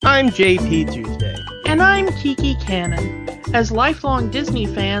I'm JP Tuesday. And I'm Kiki Cannon. As lifelong Disney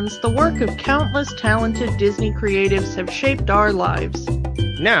fans, the work of countless talented Disney creatives have shaped our lives.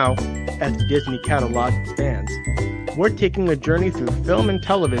 Now, as the Disney catalog expands, we're taking a journey through film and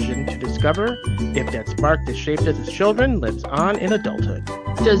television to discover if that spark that shaped us as children lives on in adulthood.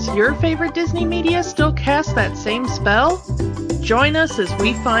 Does your favorite Disney media still cast that same spell? Join us as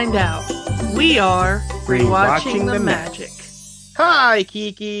we find out. We are Rewatching the Magic. Hi,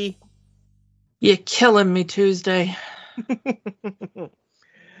 Kiki. You're killing me, Tuesday.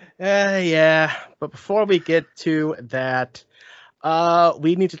 Yeah, but before we get to that,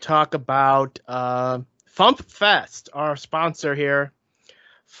 we need to talk about Fump Fest, our sponsor here.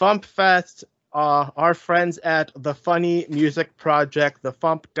 Fump Fest, our friends at the Funny Music Project,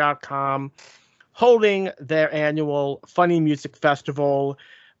 thefump.com, holding their annual Funny Music Festival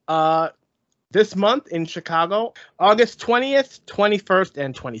this month in Chicago, August 20th, 21st,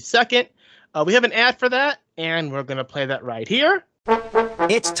 and 22nd. We have an ad for that, and we're going to play that right here.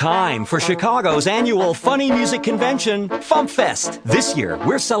 It's time for Chicago's annual funny music convention, Fump Fest. This year,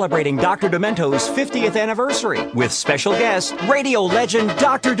 we're celebrating Dr. Demento's 50th anniversary with special guest, radio legend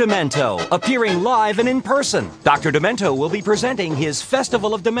Dr. Demento, appearing live and in person. Dr. Demento will be presenting his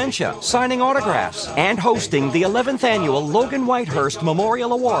Festival of Dementia, signing autographs, and hosting the 11th annual Logan Whitehurst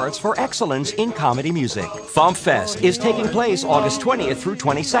Memorial Awards for Excellence in Comedy Music. Fump Fest is taking place August 20th through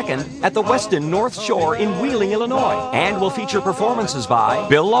 22nd at the Westin North Shore in Wheeling, Illinois, and will feature performances by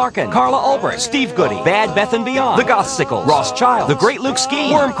Bill Larkin, Carla Ulbrich, Steve Goody, Bad Beth and Beyond, The Gothsicles, Ross Child, The Great Luke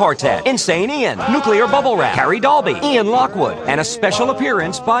Ski, Worm Quartet, Insane Ian, Nuclear Bubble Wrap, Carrie Dalby, Ian Lockwood, and a special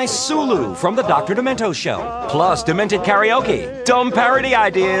appearance by Sulu from The Dr. Demento Show. Plus Demented Karaoke, dumb parody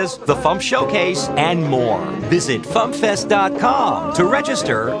ideas, the Fump Showcase, and more. Visit FumpFest.com to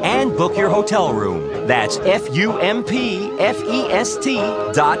register and book your hotel room. That's FumpFest.com.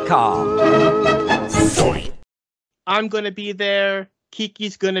 I'm going to be there.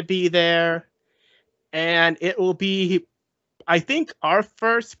 Kiki's going to be there. And it will be, I think, our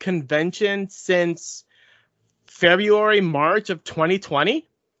first convention since February, March of 2020.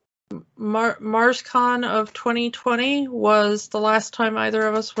 MarsCon of 2020 was the last time either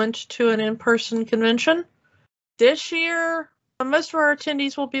of us went to an in-person convention. This year, most of our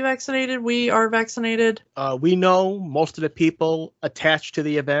attendees will be vaccinated. We are vaccinated. We know most of the people attached to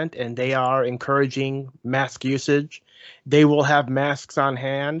the event, and they are encouraging mask usage. They will have masks on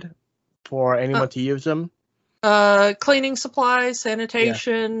hand for anyone to use them. Cleaning supplies,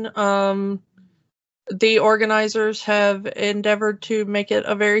 sanitation. Yeah. The organizers have endeavored to make it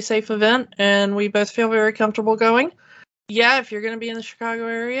a very safe event, and we both feel very comfortable going. Yeah, if you're going to be in the Chicago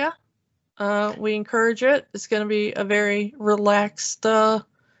area, we encourage it. It's going to be a very relaxed,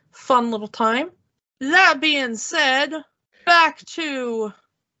 fun little time. That being said, back to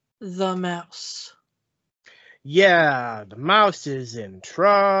the mouse. Yeah, the mouse is in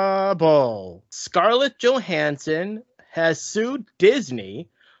trouble. Scarlett Johansson has sued Disney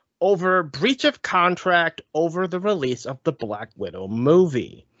over breach of contract over the release of the Black Widow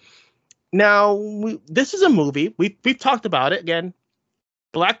movie. Now, this is a movie. We've talked about it again.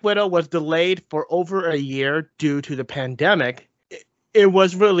 Black Widow was delayed for over a year due to the pandemic. It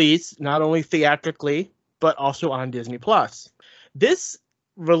was released not only theatrically, but also on Disney+. This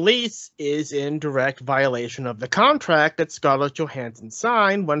release is in direct violation of the contract that Scarlett Johansson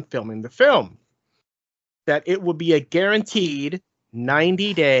signed when filming the film. That it would be a guaranteed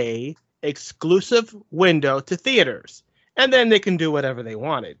 90-day exclusive window to theaters. And then they can do whatever they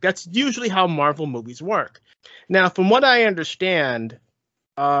wanted. That's usually how Marvel movies work. Now, from what I understand,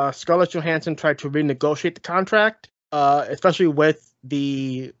 Scarlett Johansson tried to renegotiate the contract, especially with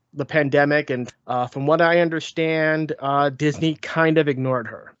the pandemic. And from what I understand, Disney kind of ignored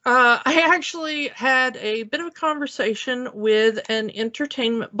her. I actually had a bit of a conversation with an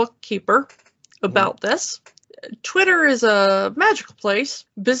entertainment bookkeeper about this. Twitter is a magical place.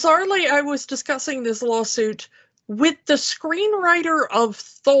 Bizarrely, I was discussing this lawsuit with the screenwriter of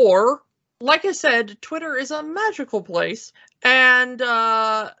Thor. Like I said, Twitter is a magical place. And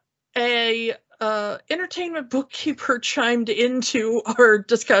a entertainment bookkeeper chimed into our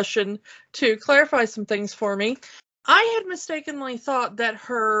discussion to clarify some things for me. I had mistakenly thought that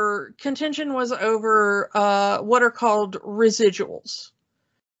her contention was over what are called residuals.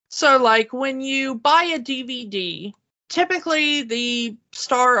 So, like, when you buy a DVD, typically the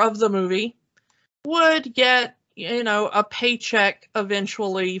star of the movie would get, a paycheck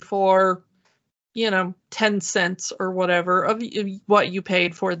eventually for, 10 cents or whatever of what you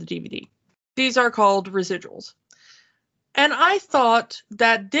paid for the DVD. These are called residuals. And I thought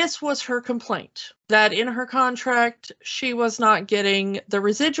that this was her complaint, that in her contract, she was not getting the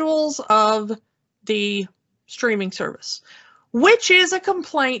residuals of the streaming service, which is a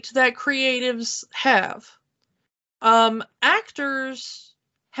complaint that creatives have. Actors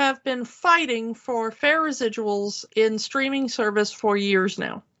have been fighting for fair residuals in streaming service for years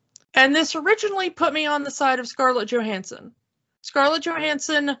now. And this originally put me on the side of Scarlett Johansson. Scarlett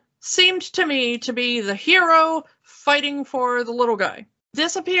Johansson seemed to me to be the hero fighting for the little guy.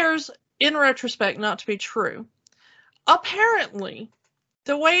 This appears, in retrospect, not to be true. Apparently,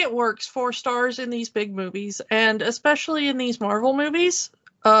 the way it works for stars in these big movies, and especially in these Marvel movies,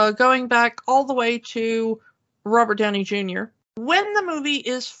 going back all the way to Robert Downey Jr., when the movie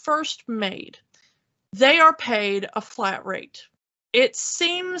is first made, they are paid a flat rate. It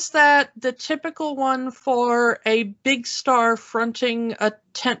seems that the typical one for a big star fronting a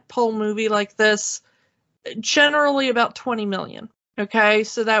tentpole movie like this, generally about $20 million. Okay,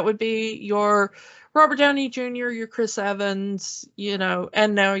 so that would be your Robert Downey Jr., your Chris Evans,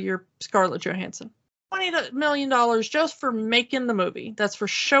 and now your Scarlett Johansson. $20 million just for making the movie. That's for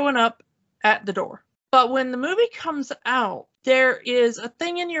showing up at the door. But when the movie comes out, there is a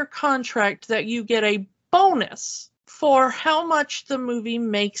thing in your contract that you get a bonus for how much the movie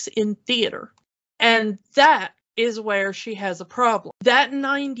makes in theater. And that is where she has a problem. That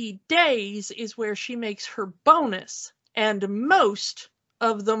 90 days is where she makes her bonus and most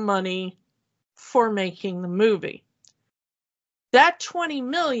of the money for making the movie. That $20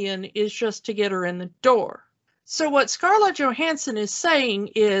 million is just to get her in the door. So what Scarlett Johansson is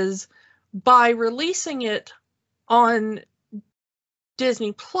saying is, by releasing it on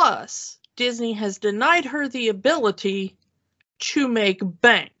Disney Plus, Disney has denied her the ability to make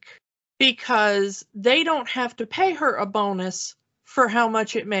bank because they don't have to pay her a bonus for how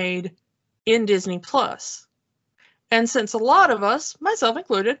much it made in Disney Plus. And since a lot of us, myself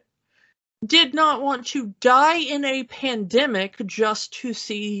included, did not want to die in a pandemic just to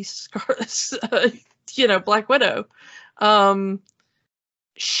see Black Widow,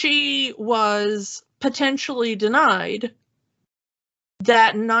 she was potentially denied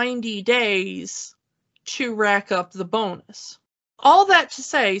that 90 days to rack up the bonus. All that to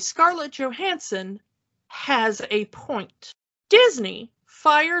say, Scarlett Johansson has a point. Disney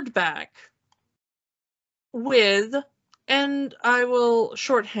fired back with, and I will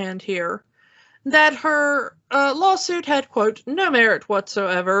shorthand here, that her lawsuit had, quote, no merit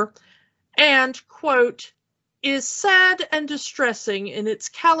whatsoever, and, quote, is sad and distressing in its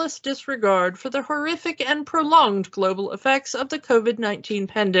callous disregard for the horrific and prolonged global effects of the COVID-19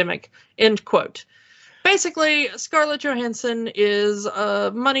 pandemic, end quote. Basically, Scarlett Johansson is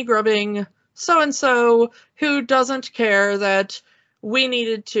a money-grubbing so-and-so who doesn't care that we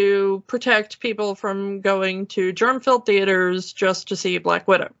needed to protect people from going to germ-filled theaters just to see Black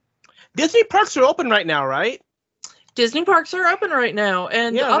Widow. Disney parks are open right now, right? Disney parks are open right now,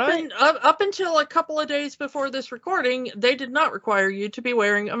 and Yeah, up until a couple of days before this recording, they did not require you to be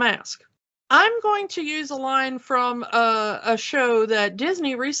wearing a mask. I'm going to use a line from a show that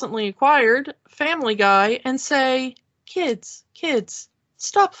Disney recently acquired, Family Guy, and say, kids,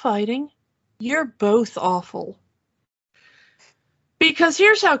 stop fighting. You're both awful. Because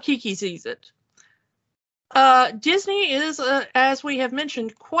here's how Kiki sees it. Disney is, as we have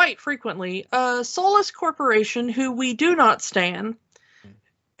mentioned quite frequently, a soulless corporation who we do not stan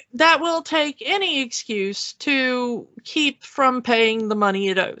that will take any excuse to keep from paying the money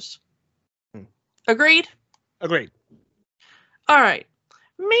it owes. Agreed? Agreed. All right.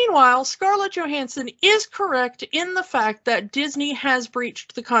 Meanwhile, Scarlett Johansson is correct in the fact that Disney has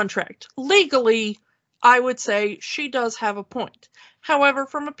breached the contract. Legally, I would say she does have a point. However,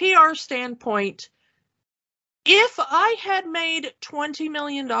 from a PR standpoint, if I had made $20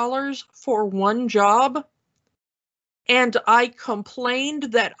 million for one job and I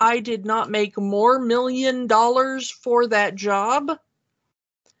complained that I did not make more $1 million for that job,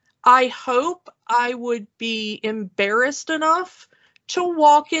 I hope I would be embarrassed enough to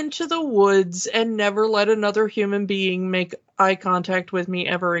walk into the woods and never let another human being make eye contact with me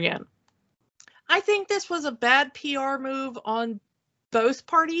ever again. I think this was a bad PR move on both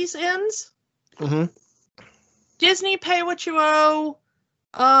parties' ends. Mm-hmm. Disney, pay what you owe.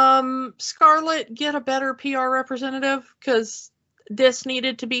 Scarlett, get a better PR representative, because this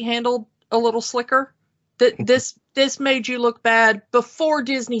needed to be handled a little slicker. This made you look bad before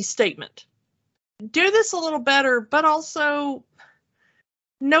Disney's statement. Do this a little better, but also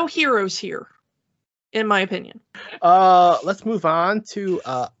no heroes here, in my opinion. Let's move on to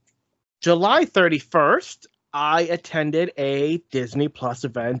July 31st. I attended a Disney Plus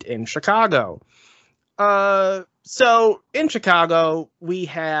event in Chicago. So in Chicago, we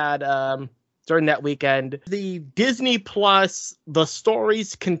had during that weekend the Disney Plus The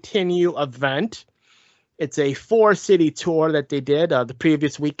Stories Continue event. It's a 4-city tour that they did the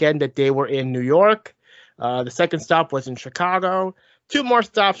previous weekend that they were in New York. The second stop was in Chicago. 2 more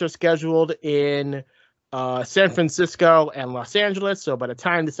stops are scheduled in San Francisco and Los Angeles. So by the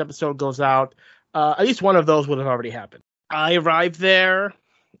time this episode goes out, at least one of those would have already happened. I arrived there.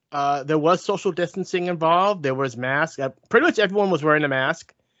 There was social distancing involved. There was masks. Pretty much everyone was wearing a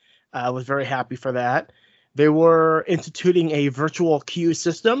mask. I was very happy for that. They were instituting a virtual queue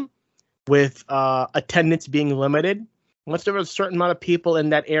system with attendance being limited. Once there was a certain amount of people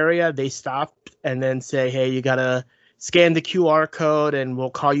in that area, they stopped and then say, hey, you got to scan the QR code and we'll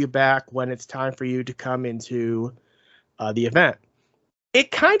call you back when it's time for you to come into the event.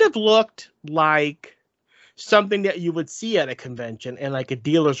 It kind of looked like something that you would see at a convention in like a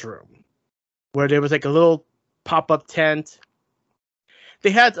dealer's room where there was like a little pop-up tent.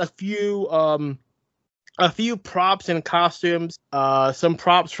 They had a few props and costumes, some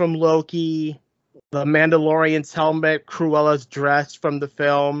props from Loki, the Mandalorian's helmet, Cruella's dress from the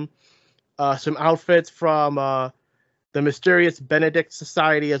film, some outfits from the Mysterious Benedict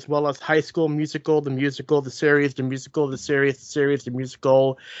Society, as well as High School Musical, the musical, the series, the musical, the series, the series, the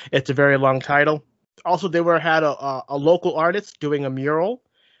musical. It's a very long title. Also, they had a local artist doing a mural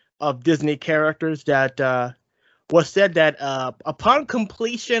of Disney characters that was said that upon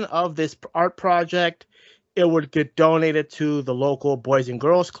completion of this art project, it would get donated to the local Boys and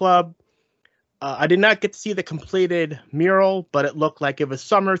Girls Club. I did not get to see the completed mural, but it looked like it was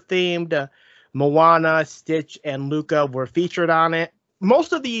summer themed. Moana, Stitch, and Luca were featured on it.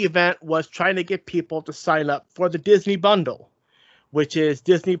 Most of the event was trying to get people to sign up for the Disney Bundle, which is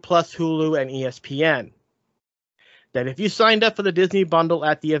Disney Plus, Hulu, and ESPN. That if you signed up for the Disney Bundle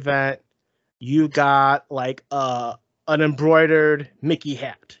at the event, you got like an embroidered Mickey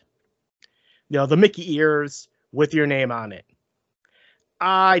hat. You know, the Mickey ears with your name on it.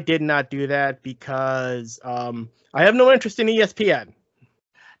 I did not do that because I have no interest in ESPN.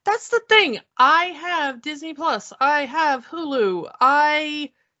 That's the thing. I have Disney Plus. I have Hulu.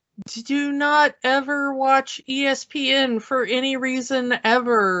 I do not ever watch ESPN for any reason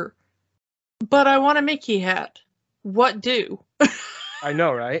ever. But I want a Mickey hat. What do? I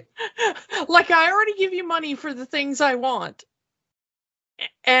know, right? Like, I already give you money for the things I want.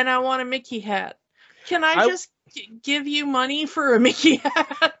 And I want a Mickey hat. Can I just give you money for a Mickey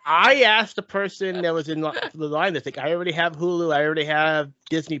hat? I asked the person that was in the line that's like, I already have Hulu, I already have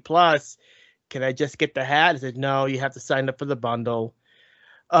Disney Plus. Can I just get the hat? I said, no, you have to sign up for the bundle.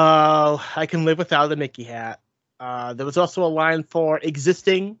 I can live without the Mickey hat. There was also a line for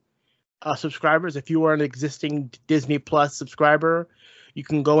existing subscribers. If you were an existing Disney Plus subscriber, you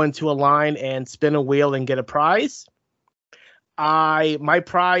can go into a line and spin a wheel and get a prize. My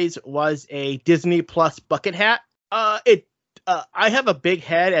prize was a Disney Plus bucket hat. I have a big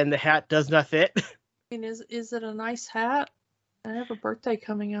head and the hat does not fit. I mean, is it a nice hat? I have a birthday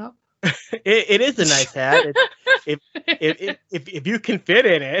coming up. It is a nice hat. If you can fit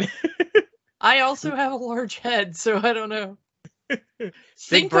in it. I also have a large head, so I don't know.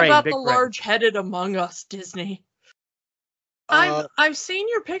 Think about the large-headed among us, Disney. I've seen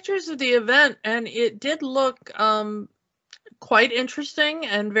your pictures of the event, and it did look quite interesting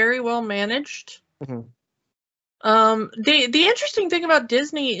and very well managed. Mm-hmm. The interesting thing about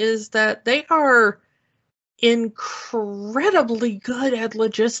Disney is that they are incredibly good at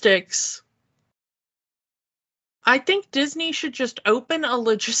logistics. I think Disney should just open a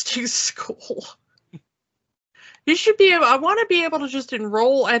logistics school. You should be able, I want to be able to just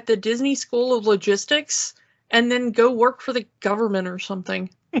enroll at the Disney School of Logistics and then go work for the government or something.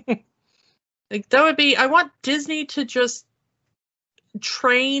 Like, that would be, I want Disney to just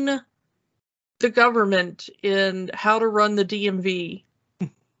train the government in how to run the DMV.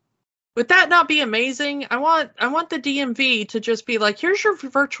 Would that not be amazing? I want the DMV to just be like, here's your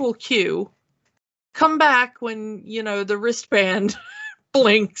virtual queue. Come back when, the wristband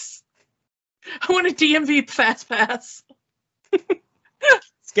blinks. I want a DMV fast pass.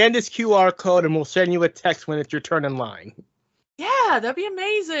 Scan this QR code and we'll send you a text when it's your turn in line. Yeah, that'd be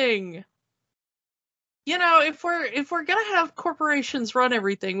amazing. If we're gonna have corporations run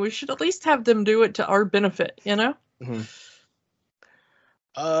everything, we should at least have them do it to our benefit, Mm-hmm.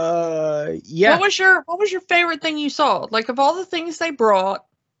 Yeah. What was your favorite thing you saw? Like, of all the things they brought,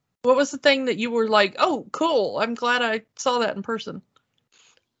 what was the thing that you were like, oh, cool, I'm glad I saw that in person?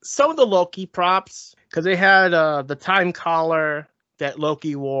 Some of the Loki props, because they had the time collar that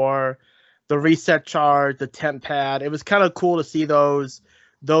Loki wore, the reset charge, the temp pad. It was kind of cool to see those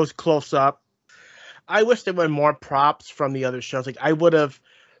close up. I wish there were more props from the other shows. Like, I would have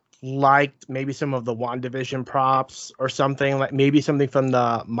liked maybe some of the WandaVision props or something, like maybe something from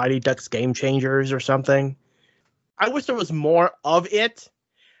the Mighty Ducks Game Changers or something. I wish there was more of it,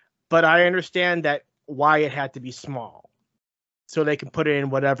 but I understand that why it had to be small, so they can put it in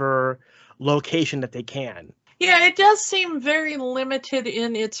whatever location that they can. Yeah, it does seem very limited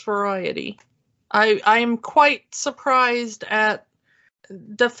in its variety. I'm quite surprised at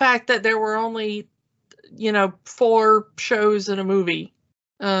the fact that there were only, 4 shows and a movie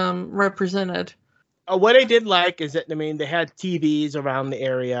represented. What I did like is that, I mean, they had TVs around the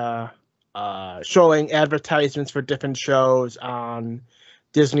area showing advertisements for different shows on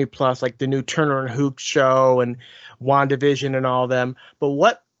Disney Plus, like the new Turner and Hooch show and WandaVision and all them. But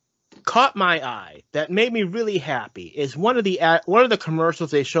what caught my eye that made me really happy is one of the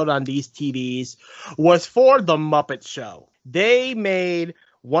commercials they showed on these TVs was for the Muppet Show. They made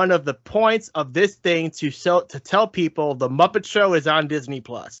one of the points of this thing to tell people the Muppet Show is on Disney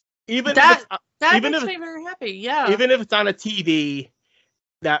Plus. That makes me very happy. Yeah. Even if it's on a TV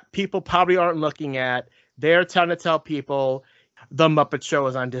that people probably aren't looking at, they're trying to tell people the Muppet Show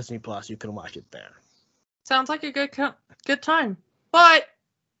is on Disney Plus. You can watch it there. Sounds like a good time. But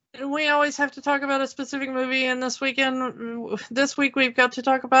we always have to talk about a specific movie, and this week we've got to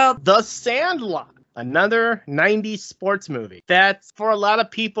talk about The Sandlot, another 90s sports movie. That's, for a lot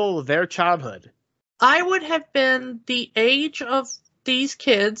of people, their childhood. I would have been the age of these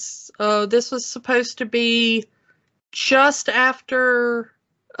kids. This was supposed to be just after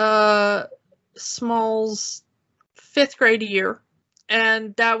Small's 5th grade year,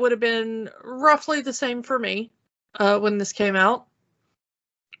 and that would have been roughly the same for me when this came out.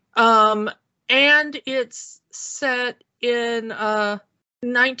 And it's set in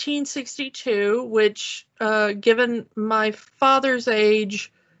 1962, which, given my father's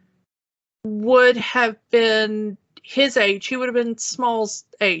age, would have been his age. He would have been Small's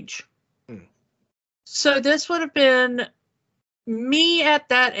age. So this would have been me at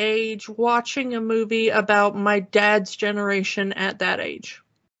that age watching a movie about my dad's generation at that age.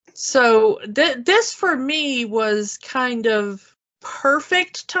 So this for me was kind of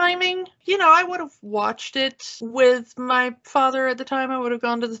perfect timing. I would have watched it with my father at the time. I would have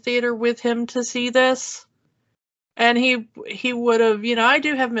gone to the theater with him to see this. And he would have, I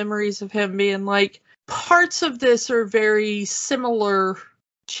do have memories of him being like, parts of this are very similar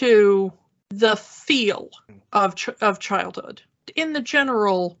to the feel of childhood in the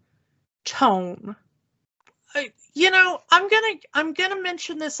general tone. I'm gonna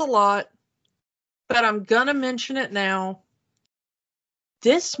mention this a lot, but I'm gonna mention it now.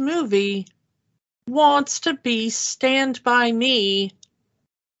 This movie wants to be Stand By Me,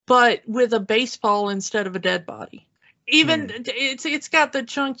 but with a baseball instead of a dead body. Even it's got the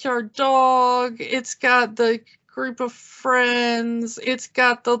junkyard dog, it's got the group of friends, it's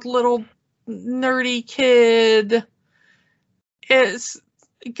got the little nerdy kid, it's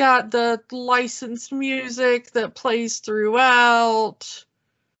got the licensed music that plays throughout,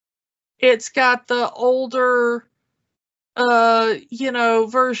 it's got the older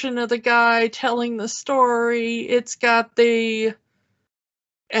version of the guy telling the story, it's got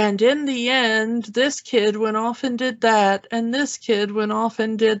and in the end, this kid went off and did that, and this kid went off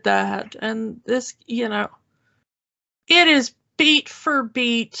and did that, and this, it is beat for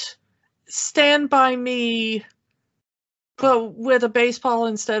beat, Stand By Me, but with a baseball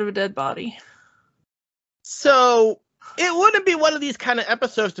instead of a dead body. So, it wouldn't be one of these kind of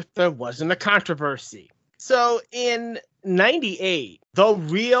episodes if there wasn't a controversy. So, in 98, the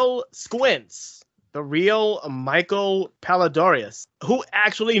real Squints, the real Michael Palladorius, who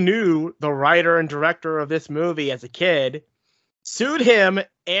actually knew the writer and director of this movie as a kid, sued him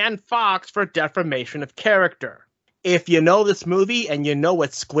and Fox for defamation of character. If you know this movie and you know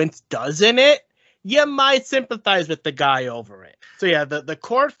what Squints does in it, you might sympathize with the guy over it. So yeah, the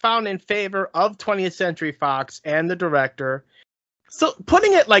court found in favor of 20th Century Fox and the director. So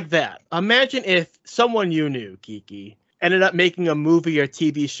putting it like that, imagine if someone you knew, Kiki, ended up making a movie or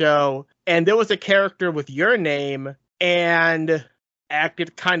TV show, and there was a character with your name and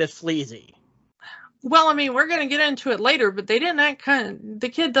acted kind of sleazy. Well, I mean, we're going to get into it later, but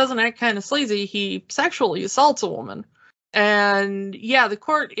the kid doesn't act kind of sleazy. He sexually assaults a woman. And yeah, the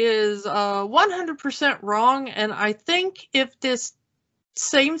court is 100% wrong. And I think if this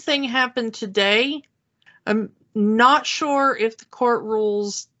same thing happened today, I'm not sure if the court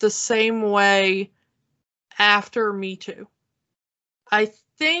rules the same way after Me Too. I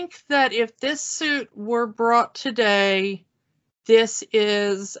think that if this suit were brought today, this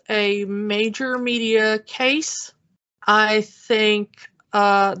is a major media case. I think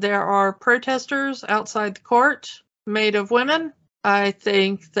there are protesters outside the court made of women. I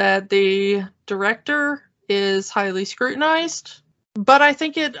think that the director is highly scrutinized, but I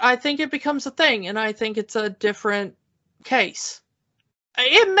think it becomes a thing, and I think it's a different case.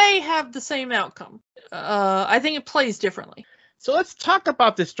 It may have the same outcome. I think it plays differently. So let's talk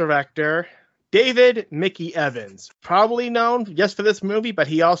about this director, David Mickey Evans, probably known just for this movie, but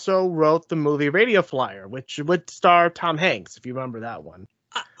he also wrote the movie Radio Flyer, which would star Tom Hanks, if you remember that one.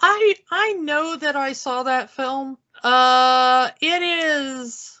 I know that I saw that film. It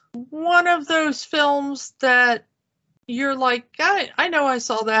is one of those films that you're like, I know I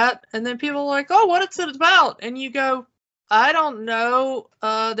saw that, and then people are like, oh, what is it about? And you go, I don't know.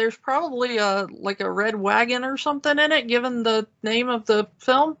 There's probably a red wagon or something in it, given the name of the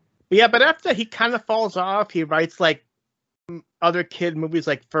film. Yeah, but after that, he kind of falls off. He writes like other kid movies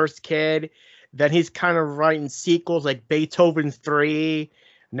like First Kid. Then he's kind of writing sequels like Beethoven 3,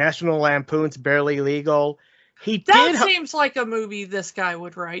 National Lampoon's Barely Legal. Seems like a movie this guy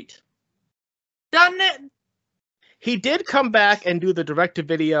would write. Doesn't it? He did come back and do the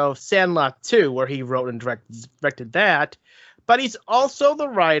direct-to-video Sandlot 2, where he wrote and directed that. But he's also the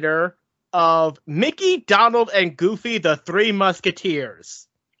writer of Mickey, Donald, and Goofy, the Three Musketeers.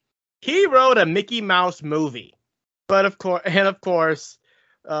 He wrote a Mickey Mouse movie. But of course,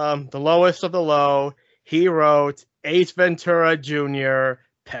 the lowest of the low, he wrote Ace Ventura Jr.,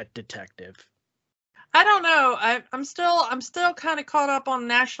 Pet Detective. I don't know. I'm still kind of caught up on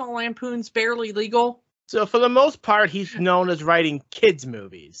National Lampoon's Barely Legal. So for the most part, he's known as writing kids'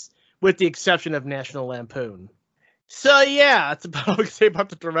 movies, with the exception of National Lampoon. So yeah, that's about all I can say about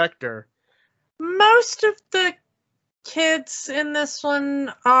the director. Most of the kids in this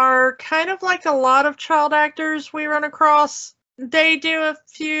one are kind of like a lot of child actors we run across. They do a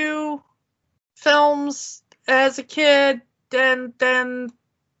few films as a kid, and then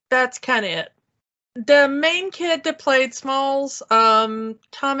that's kind of it. The main kid that played Smalls,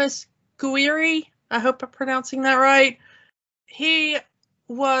 Thomas Guiri, I hope I'm pronouncing that right. He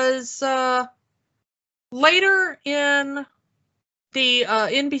was later in the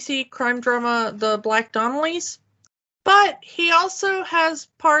NBC crime drama The Black Donnellys, but he also has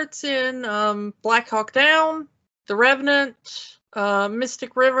parts in Black Hawk Down, The Revenant,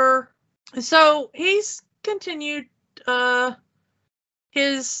 Mystic River. So he's continued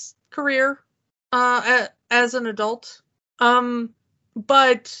his career as an adult,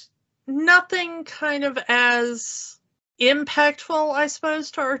 but nothing kind of as impactful, I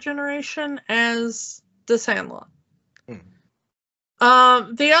suppose, to our generation as The Sandlot.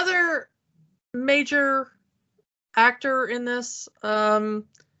 The other major actor in this, Mike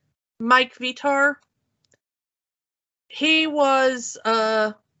Vitar, he was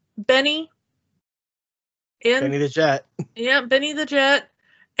Benny the Jet. Yeah, Benny the Jet.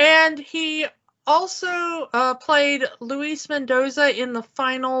 And he also played Luis Mendoza in the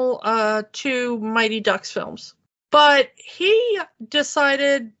final 2 Mighty Ducks films. But he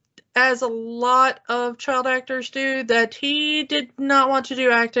decided, as a lot of child actors do, that he did not want to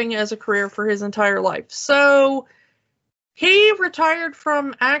do acting as a career for his entire life. So he retired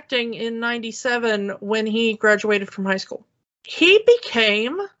from acting in 1997 when he graduated from high school. He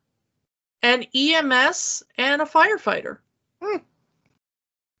became an EMS and a firefighter.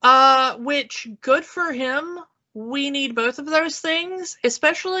 Which, good for him. We need both of those things,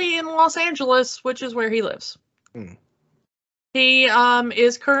 especially in Los Angeles, which is where he lives. He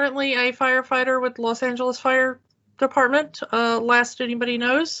is currently a firefighter with Los Angeles Fire Department, last anybody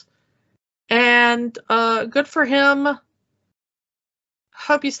knows. And good for him.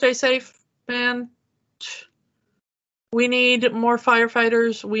 Hope you stay safe, man. We need more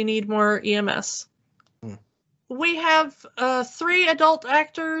firefighters. We need more EMS. We have 3 adult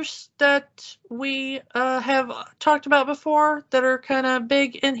actors that we have talked about before that are kind of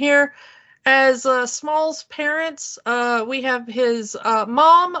big in here. As Small's parents, we have his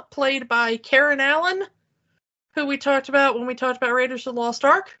mom, played by Karen Allen, who we talked about when we talked about Raiders of the Lost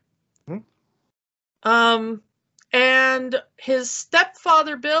Ark. And his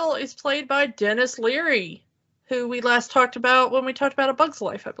stepfather, Bill, is played by Dennis Leary, who we last talked about when we talked about A Bug's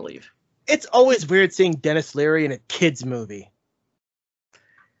Life, I believe. It's always weird seeing Dennis Leary in a kid's movie.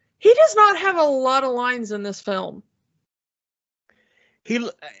 He does not have a lot of lines in this film.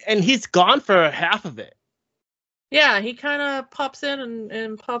 He's gone for half of it. Yeah, he kind of pops in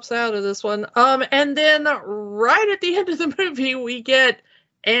and pops out of this one. And then right at the end of the movie, we get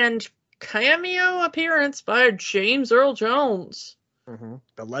and cameo appearance by James Earl Jones.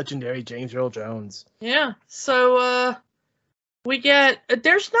 The legendary James Earl Jones. Yeah, so we get,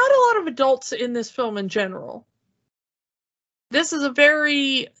 there's not a lot of adults in this film in general. This is a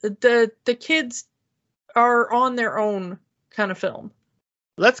very, the kids are on their own kind of film.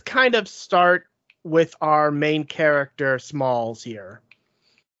 Let's kind of start with our main character, Smalls, here.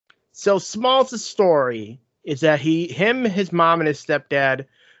 So Smalls' story is that his mom and his stepdad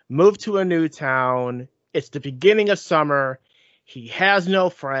moved to a new town. It's the beginning of summer. He has no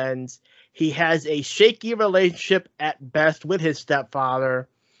friends. He has a shaky relationship at best with his stepfather.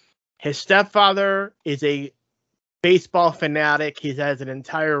 His stepfather is a baseball fanatic. He has an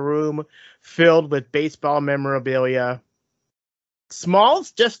entire room filled with baseball memorabilia.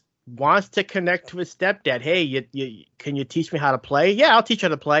 Smalls just wants to connect to his stepdad. Hey, can you teach me how to play? Yeah, I'll teach you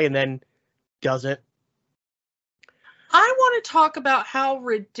how to play, and then doesn't. I want to talk about how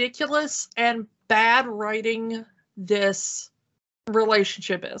ridiculous and bad writing this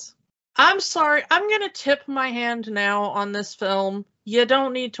relationship is. I'm sorry, I'm going to tip my hand now on this film. You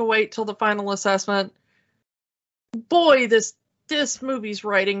don't need to wait till the final assessment. Boy, this movie's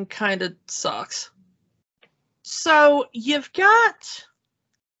writing kind of sucks. So you've got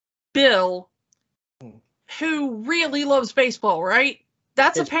Bill, who really loves baseball, right?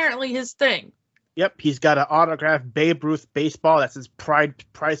 That's apparently his thing. Yep, he's got an autographed Babe Ruth baseball. That's his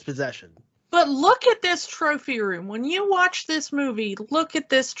prized possession. But look at this trophy room. When you watch this movie, look at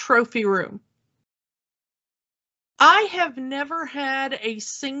this trophy room. I have never had a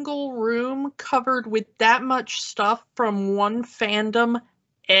single room covered with that much stuff from one fandom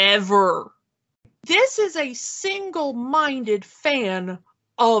ever. This is a single-minded fan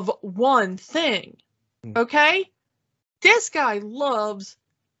of one thing, okay? This guy loves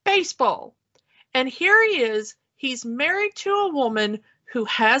baseball. And here he is. He's married to a woman who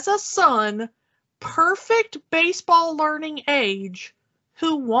has a son, perfect baseball learning age,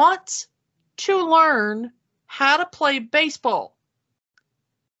 who wants to learn how to play baseball.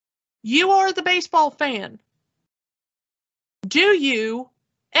 You are the baseball fan. Do you,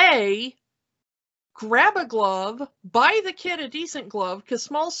 A, grab a glove, buy the kid a decent glove, because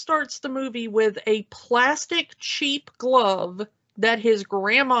Smalls starts the movie with a plastic cheap glove that his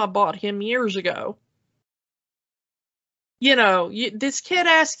grandma bought him years ago. You know, this kid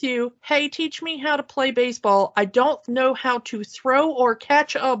asks you, hey, teach me how to play baseball. I don't know how to throw or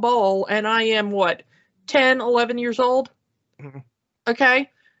catch a ball, and I am, what, 10, 11 years old? Mm-hmm. Okay?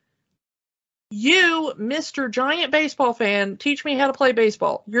 You, Mr. Giant Baseball fan, teach me how to play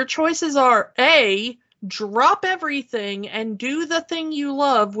baseball. Your choices are, A, drop everything and do the thing you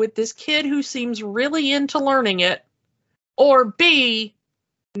love with this kid who seems really into learning it, or B,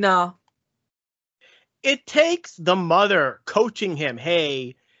 no. It takes the mother coaching him.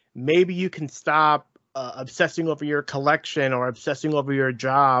 Hey, maybe you can stop obsessing over your collection or obsessing over your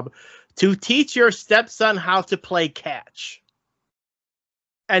job to teach your stepson how to play catch.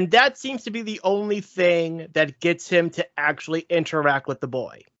 And that seems to be the only thing that gets him to actually interact with the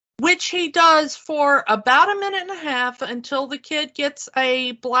boy. Which he does for about a minute and a half until the kid gets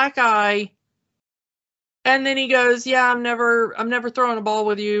a black eye. And then he goes, yeah, I'm never throwing a ball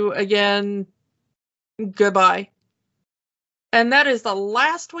with you again. Goodbye. And that is the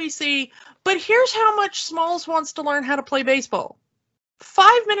last we see. But here's how much Smalls wants to learn how to play baseball.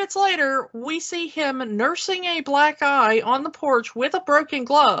 5 minutes later, we see him nursing a black eye on the porch with a broken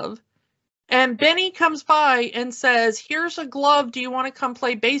glove. And Benny comes by and says, here's a glove. Do you want to come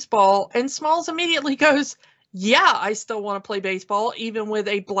play baseball? And Smalls immediately goes, yeah, I still want to play baseball, even with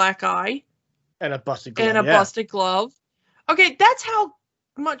a black eye. And a busted glove. And a busted glove. Okay, that's how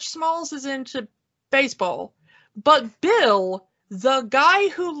much Smalls is into baseball. But Bill, the guy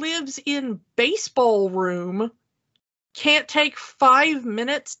who lives in baseball room, can't take 5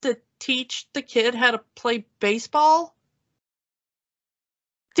 minutes to teach the kid how to play baseball?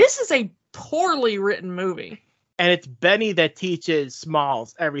 This is a poorly written movie. And it's Benny that teaches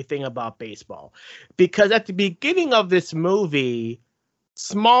Smalls everything about baseball. Because at the beginning of this movie,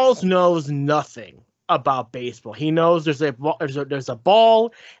 Smalls knows nothing about baseball. He knows there's a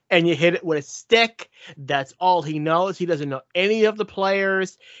ball and you hit it with a stick. That's all he knows. He doesn't know any of the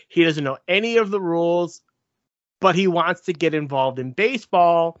players. He doesn't know any of the rules. But he wants to get involved in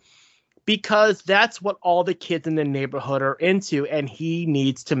baseball because that's what all the kids in the neighborhood are into, and he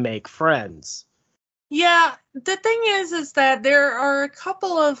needs to make friends. Yeah, the thing is that there are a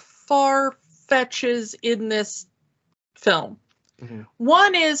couple of far fetches in this film. Mm-hmm.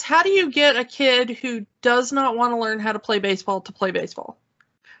 One is, how do you get a kid who does not want to learn how to play baseball to play baseball?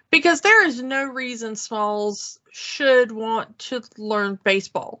 Because there is no reason Smalls should want to learn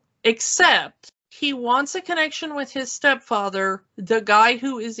baseball, except he wants a connection with his stepfather, the guy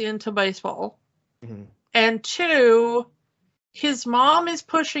who is into baseball. Mm-hmm. And 2, his mom is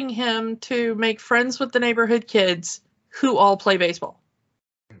pushing him to make friends with the neighborhood kids who all play baseball.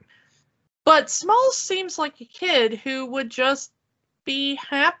 But Smalls seems like a kid who would just be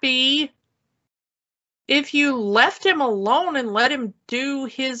happy if you left him alone and let him do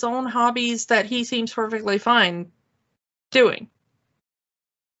his own hobbies that he seems perfectly fine doing.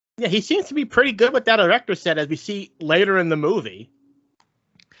 Yeah, he seems to be pretty good with that director set, as we see later in the movie.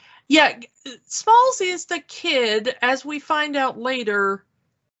 Yeah, Smalls is the kid, as we find out later,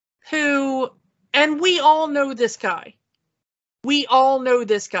 who, and we all know this guy. We all know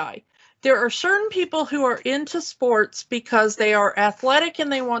this guy. There are certain people who are into sports because they are athletic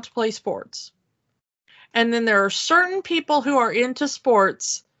and they want to play sports. And then there are certain people who are into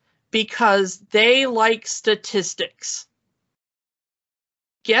sports because they like statistics.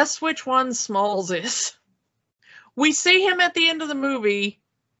 Guess which one Smalls is? We see him at the end of the movie.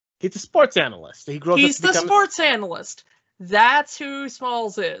 He's a sports analyst. He's the sports analyst. That's who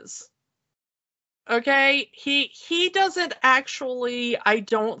Smalls is. Okay? He doesn't actually, I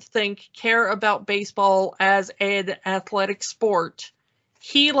don't think, care about baseball as an athletic sport.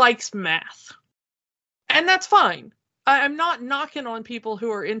 He likes math. And that's fine. I'm not knocking on people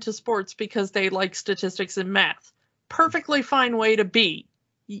who are into sports because they like statistics and math. Perfectly fine way to be.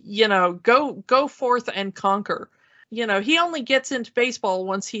 You know, go forth and conquer. You know, he only gets into baseball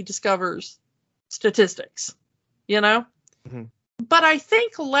once he discovers statistics. You know? Mm-hmm. But I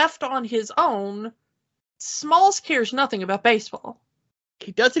think left on his own, Smalls cares nothing about baseball.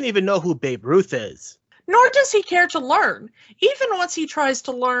 He doesn't even know who Babe Ruth is. Nor does he care to learn. Even once he tries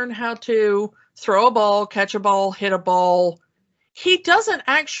to learn how to throw a ball, catch a ball, hit a ball, he doesn't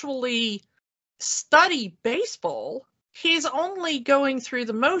actually study baseball. He's only going through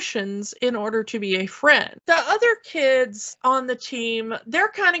the motions in order to be a friend. The other kids on the team, they're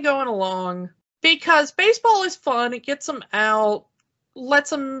kind of going along because baseball is fun. It gets them out, lets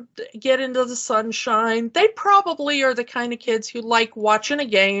them get into the sunshine. They probably are the kind of kids who like watching a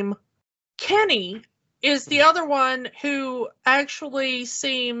game. Kenny is the other one who actually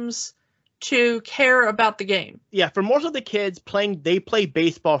seems to care about the game. Yeah, for most of the kids they play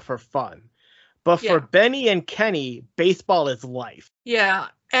baseball for fun. But for Benny and Kenny, baseball is life. Yeah,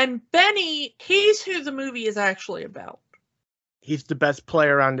 and Benny, he's who the movie is actually about. He's the best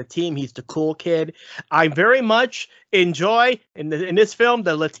player on the team. He's the cool kid. I very much enjoy, in this film,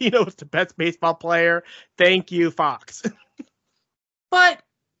 the Latino is the best baseball player. Thank you, Fox. But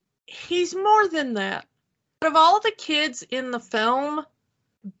he's more than that. Of all the kids in the film,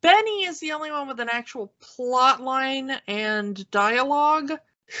 Benny is the only one with an actual plot line and dialogue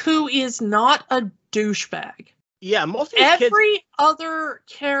who is not a douchebag. Yeah, most of every other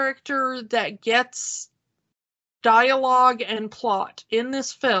character that gets dialogue and plot in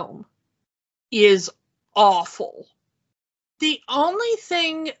this film is awful. The only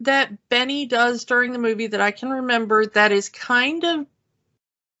thing that Benny does during the movie that I can remember that is kind of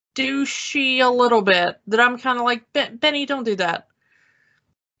douchey a little bit, that I'm kind of like, Benny, don't do that,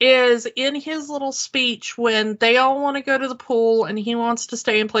 is in his little speech when they all want to go to the pool and he wants to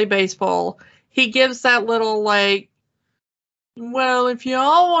stay and play baseball. He gives that little, like, well, if you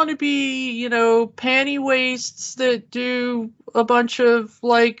all want to be, you know, panty waists that do a bunch of,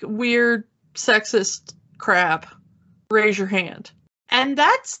 like, weird sexist crap, raise your hand. And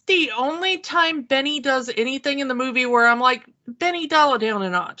that's the only time Benny does anything in the movie where I'm like, Benny, dial it down a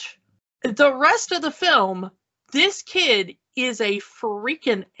notch. The rest of the film, this kid is a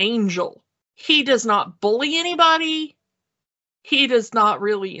freaking angel. He does not bully anybody. He does not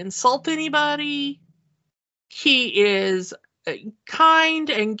really insult anybody. He is kind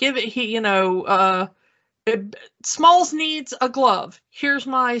and Smalls needs a glove. Here's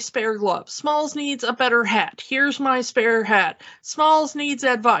my spare glove. Smalls needs a better hat. Here's my spare hat. Smalls needs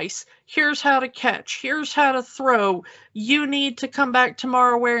advice. Here's how to catch. Here's how to throw. You need to come back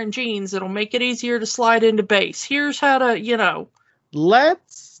tomorrow wearing jeans. It'll make it easier to slide into base. Here's how to,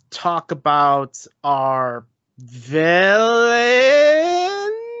 Let's talk about our villain, ?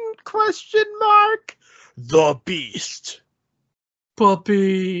 The Beast.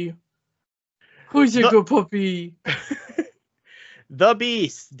 Puppy. Who's a good puppy? The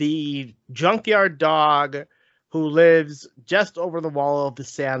Beast, the junkyard dog who lives just over the wall of the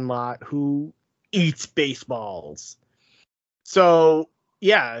Sandlot, who eats baseballs. So,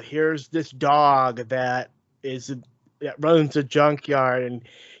 yeah, here's this dog that runs a junkyard, and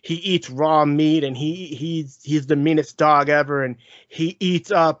he eats raw meat, and he's the meanest dog ever, and he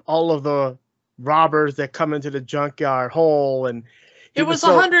eats up all of the robbers that come into the junkyard whole, and it was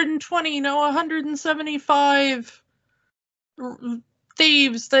 120, 175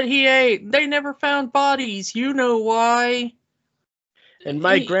 thieves that he ate. They never found bodies. You know why. And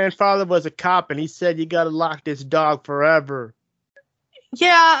my grandfather was a cop, and he said you gotta lock this dog forever.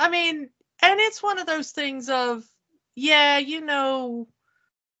 Yeah, I mean, and it's one of those things of, yeah,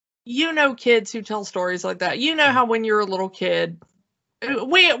 kids who tell stories like that. You know how when you're a little kid,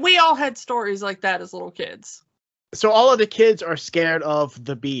 we all had stories like that as little kids. So all of the kids are scared of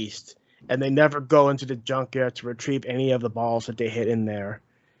the Beast, and they never go into the junkyard to retrieve any of the balls that they hit in there.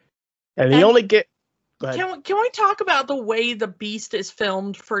 And they only get... Go ahead. Can we talk about the way the Beast is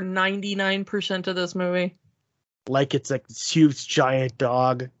filmed for 99% of this movie? Like it's like this huge giant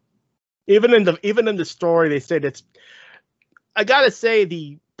dog. Even in the story, they said it's... I gotta say,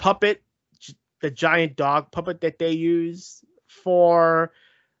 the puppet, the giant dog puppet that they use for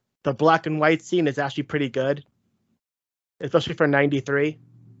the black and white scene is actually pretty good, especially for 93.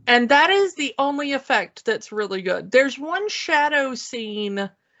 And that is the only effect that's really good. There's one shadow scene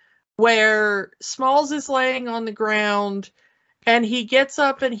where Smalls is laying on the ground and he gets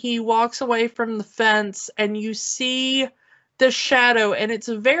up and he walks away from the fence and you see the shadow, and it's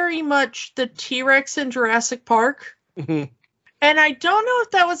very much the T-Rex in Jurassic Park. Mm-hmm. And I don't know if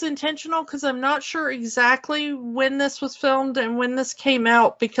that was intentional because I'm not sure exactly when this was filmed and when this came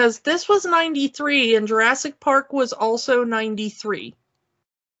out, because this was 93 and Jurassic Park was also 93.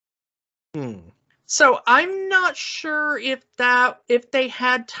 So I'm not sure if they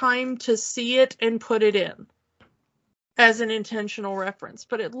had time to see it and put it in as an intentional reference,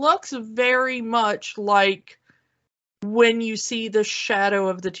 but it looks very much like when you see the shadow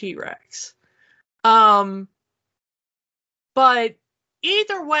of the T-Rex. But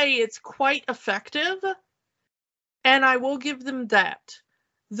either way, it's quite effective, and I will give them that.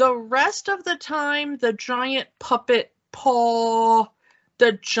 The rest of the time, the giant puppet paw,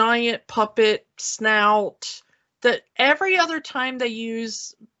 the giant puppet snout, that every other time they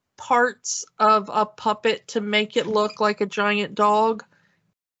use parts of a puppet to make it look like a giant dog,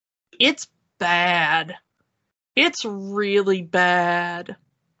 it's bad. It's really bad.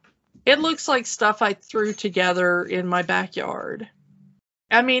 It looks like stuff I threw together in my backyard.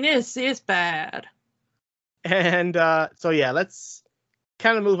 I mean, it's bad. And so yeah, let's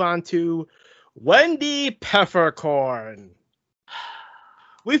kind of move on to Wendy Peppercorn.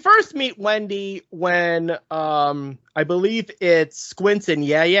 We first meet Wendy when I believe it's Squints and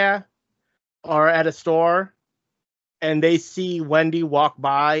Yeah are at a store, and they see Wendy walk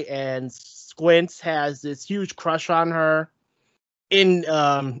by, and Squints has this huge crush on her.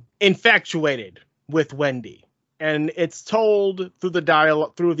 Infatuated with Wendy, and it's told through the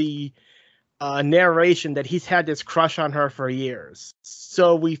dialogue, through the narration, that he's had this crush on her for years.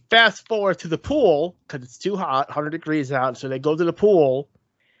 So we fast forward to the pool because it's too hot, 100 degrees out. So they go to the pool,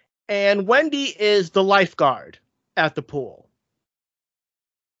 and Wendy is the lifeguard at the pool,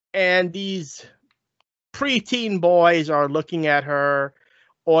 and these preteen boys are looking at her,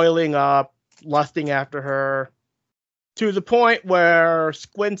 oiling up, lusting after her. To the point where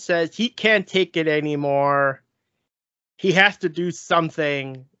Squint says he can't take it anymore. He has to do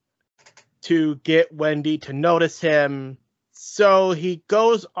something to get Wendy to notice him. So he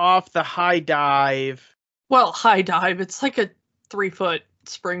goes off the high dive. Well, high dive, it's like a 3-foot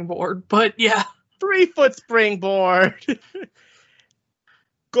springboard, but yeah. 3-foot springboard.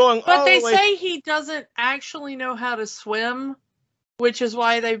 Going but all they the way... say he doesn't actually know how to swim, which is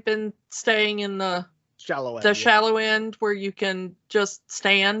why they've been staying in the shallow end where you can just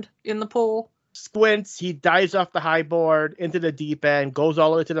stand in the pool. Squints, he dives off the high board into the deep end, goes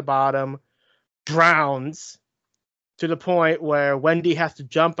all the way to the bottom, drowns, to the point where Wendy has to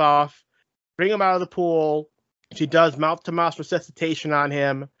jump off, bring him out of the pool. She does mouth-to-mouth resuscitation on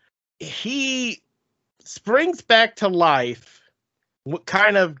him. He springs back to life,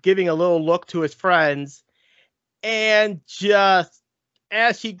 kind of giving a little look to his friends, and just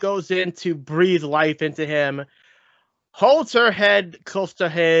as she goes in to breathe life into him, holds her head close to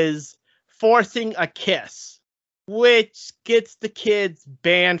his, forcing a kiss, which gets the kids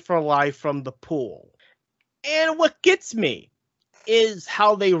banned for life from the pool. And what gets me is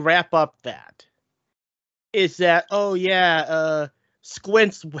how they wrap up that. Is that, oh yeah,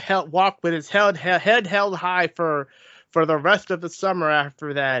 Squints walked with his head held high for the rest of the summer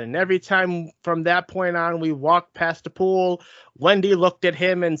after that. And every time from that point on we walked past the pool, Wendy looked at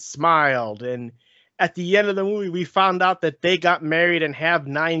him and smiled. And at the end of the movie, we found out that they got married and have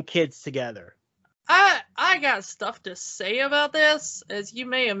 9 kids together. I got stuff to say about this, as you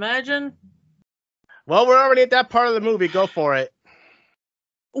may imagine. Well, we're already at that part of the movie. Go for it.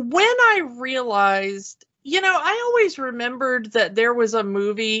 When I realized, I always remembered that there was a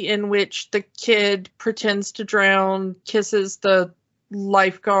movie in which the kid pretends to drown, kisses the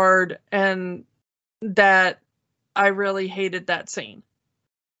lifeguard, and that I really hated that scene.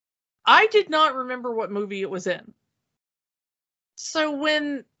 I did not remember what movie it was in. So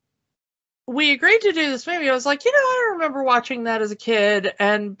when we agreed to do this movie, I was like, I remember watching that as a kid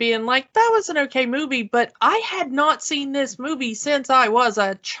and being like, that was an okay movie, but I had not seen this movie since I was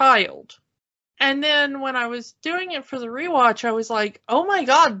a child. And then when I was doing it for the rewatch, I was like, oh my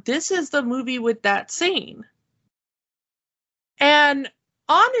God, this is the movie with that scene. And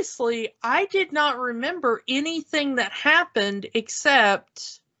honestly, I did not remember anything that happened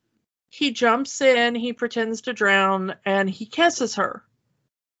except he jumps in, he pretends to drown, and he kisses her.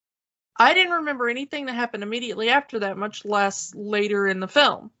 I didn't remember anything that happened immediately after that, much less later in the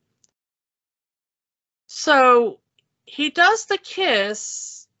film. So he does the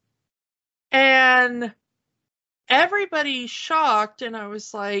kiss, and everybody's shocked, and I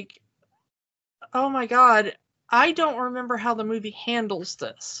was like, oh my God, I don't remember how the movie handles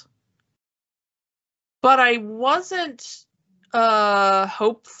this. But I wasn't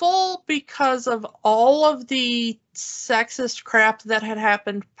hopeful because of all of the sexist crap that had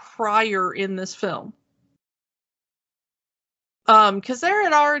happened prior in this film. Because there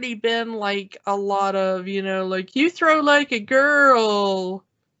had already been like a lot of, like you throw like a girl,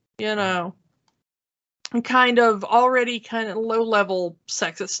 and kind of low level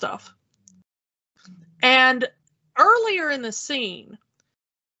sexist stuff. And earlier in the scene,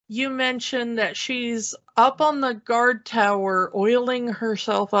 you mentioned that she's up on the guard tower oiling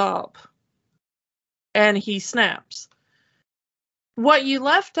herself up, and he snaps. What you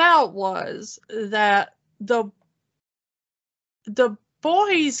left out was that the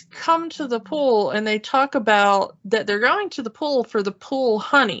boys come to the pool and they talk about that they're going to the pool for the pool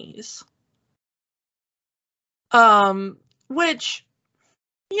honeys. Which,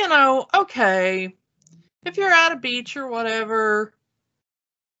 okay, if you're at a beach or whatever,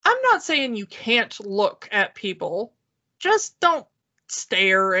 I'm not saying you can't look at people. Just don't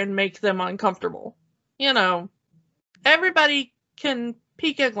stare and make them uncomfortable. Everybody can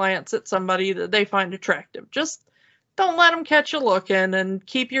peek a glance at somebody that they find attractive. Just don't let them catch you looking and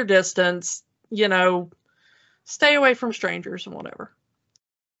keep your distance. Stay away from strangers and whatever.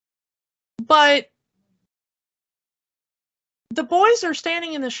 But the boys are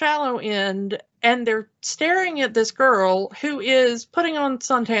standing in the shallow end and they're staring at this girl who is putting on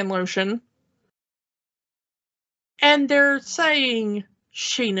suntan lotion. And they're saying,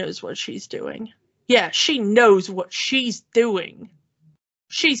 she knows what she's doing. Yeah, she knows what she's doing.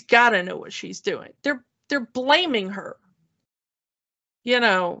 She's got to know what she's doing. They're blaming her.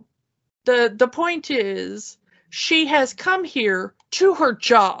 The point is, she has come here to her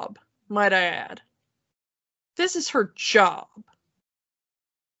job, might I add. This is her job.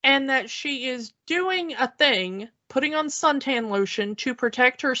 And that she is doing a thing, putting on suntan lotion to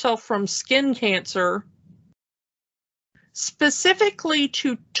protect herself from skin cancer, specifically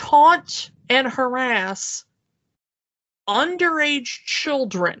to taunt and harass underage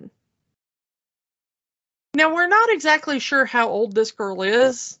children. Now, we're not exactly sure how old this girl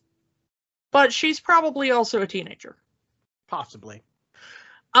is, but she's probably also a teenager. Possibly.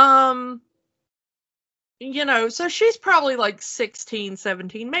 So she's probably like 16,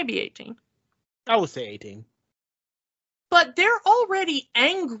 17, maybe 18. I would say 18. But they're already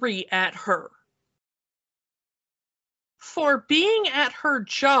angry at her for being at her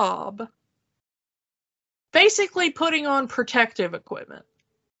job, basically putting on protective equipment.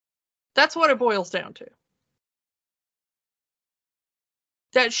 That's what it boils down to.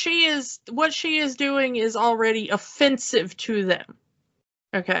 That what she is doing is already offensive to them.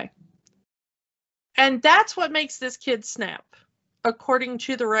 Okay. And that's what makes this kid snap, according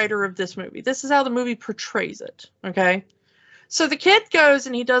to the writer of this movie. This is how the movie portrays it. Okay. So the kid goes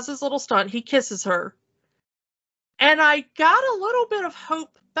and he does his little stunt. He kisses her. And I got a little bit of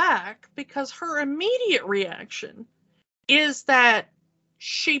hope back because her immediate reaction is that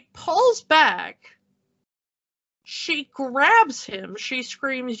she pulls back, she grabs him, she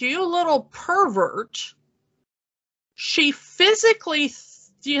screams, "You little pervert." She physically,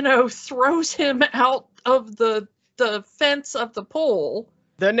 throws him out of the fence of the pool.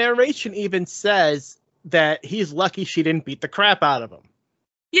 The narration even says that he's lucky she didn't beat the crap out of him.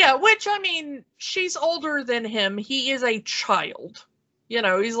 Yeah, which, she's older than him. He is a child.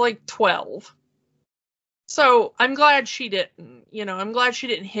 He's like 12. So I'm glad she didn't. I'm glad she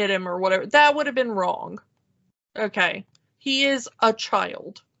didn't hit him or whatever. That would have been wrong. Okay. He is a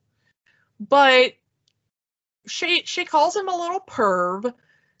child. But she calls him a little perv.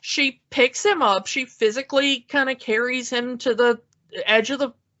 She picks him up. She physically kind of carries him to the edge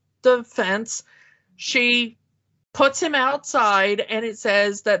of the fence. She puts him outside, and it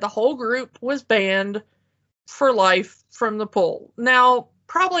says that the whole group was banned for life from the pool. Now,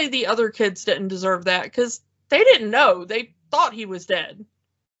 probably the other kids didn't deserve that because they didn't know. They thought he was dead.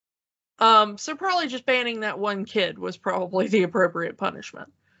 So probably just banning that one kid was probably the appropriate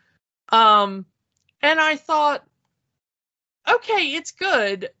punishment. And I thought, okay, it's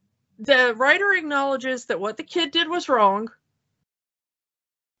good. The writer acknowledges that what the kid did was wrong.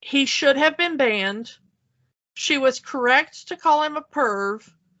 He should have been banned. She was correct to call him a perv.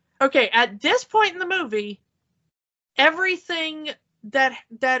 Okay, at this point in the movie, everything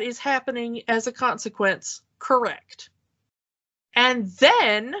that is happening as a consequence, correct. And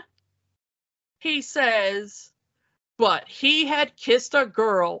then he says, but he had kissed a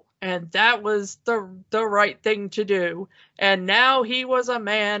girl, and that was the right thing to do. And now he was a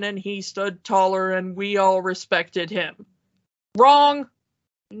man, and he stood taller, and we all respected him. Wrong.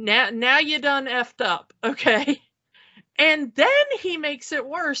 Now you done effed up, okay? And then he makes it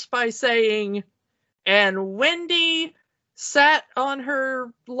worse by saying, and Wendy sat on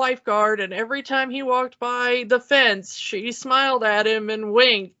her lifeguard, and every time he walked by the fence, she smiled at him and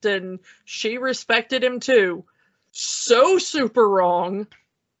winked, and she respected him too. So super wrong.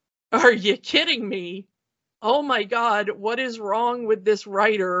 Are you kidding me? Oh my God, what is wrong with this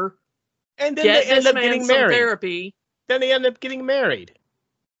writer? And then they end up getting married. Therapy. Then they end up getting married.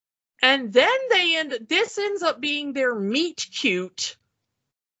 And then this ends up being their meet cute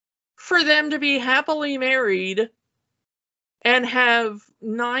for them to be happily married and have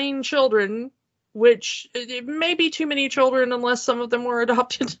 9 children, which it may be too many children unless some of them were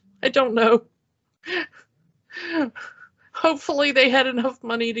adopted. I don't know. Hopefully they had enough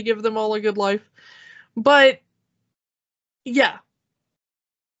money to give them all a good life. But yeah.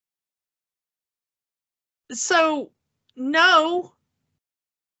 So no,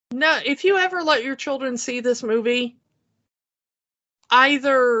 if you ever let your children see this movie,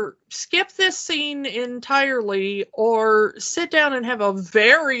 either skip this scene entirely or sit down and have a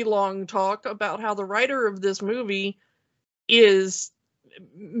very long talk about how the writer of this movie is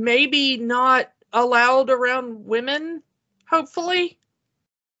maybe not allowed around women, hopefully.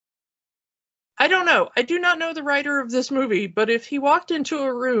 I don't know. I do not know the writer of this movie, but if he walked into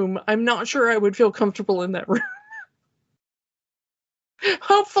a room, I'm not sure I would feel comfortable in that room.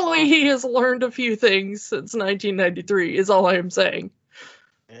 Hopefully he has learned a few things since 1993, is all I am saying.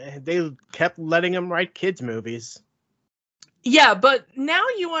 They kept letting him write kids' movies. Yeah, but now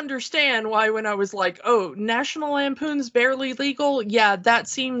you understand why when I was like, oh, National Lampoon's Barely Legal? Yeah, that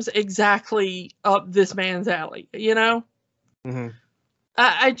seems exactly up this man's alley, you know? Mm-hmm.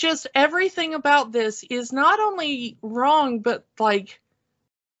 I just, everything about this is not only wrong, but like,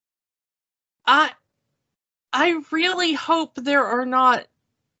 I really hope there are not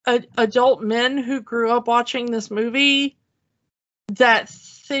adult men who grew up watching this movie that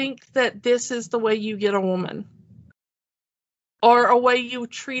think that this is the way you get a woman. Or a way you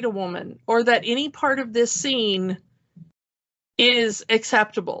treat a woman. Or that any part of this scene is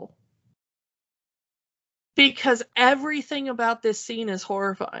acceptable. Because everything about this scene is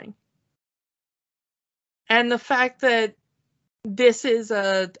horrifying. And the fact that this is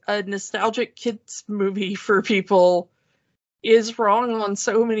a nostalgic kids movie for people is wrong on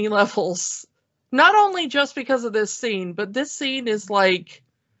so many levels. Not only just because of this scene, but this scene is like,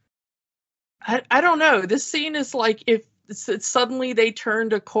 I don't know, this scene is like if suddenly they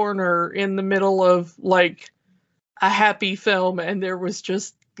turned a corner in the middle of like a happy film and there was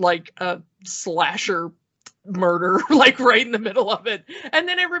just like a slasher murder like right in the middle of it. And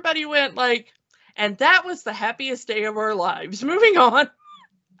then everybody went like, and that was the happiest day of our lives. Moving on.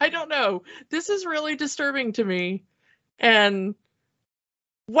 I don't know. This is really disturbing to me. And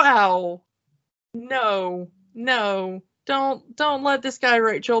wow. No. Don't let this guy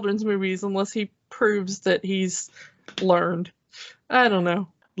write children's movies unless he proves that he's learned. I don't know.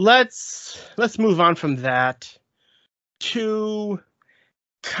 Let's move on from that to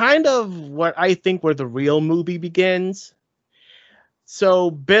kind of what I think where the real movie begins.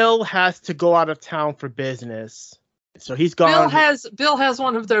 So Bill has to go out of town for business. So he's gone. Bill has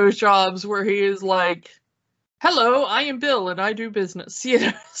one of those jobs where he is like, "Hello, I am Bill and I do business." You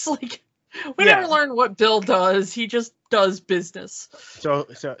know, it's like we never learn what Bill does. He just does business. So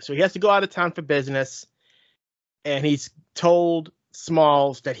he has to go out of town for business, and he's told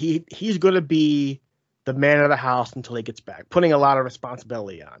Smalls that he's going to be the man of the house until he gets back, putting a lot of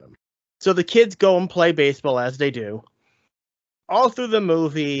responsibility on him. So the kids go and play baseball as they do. All through the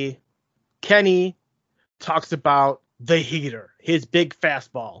movie, Kenny talks about the heater, his big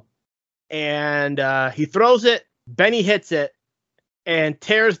fastball. And he throws it, Benny hits it, and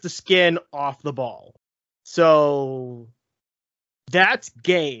tears the skin off the ball. So that's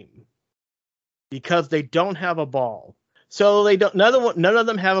game because they don't have a ball. So they don't. None of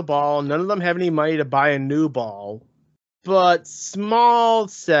them have a ball. None of them have any money to buy a new ball. But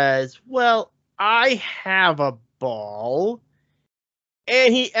Smalls says, "Well, I have a ball,"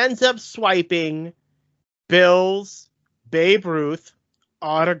 and he ends up swiping Bill's Babe Ruth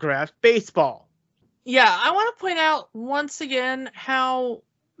autographed baseball. Yeah, I want to point out once again how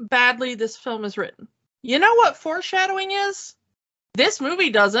badly this film is written. You know what foreshadowing is? This movie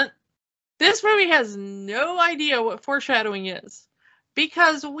doesn't. This movie has no idea what foreshadowing is.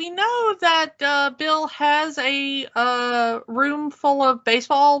 Because we know that Bill has a room full of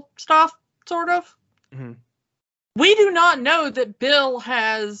baseball stuff, sort of. Mm-hmm. We do not know that Bill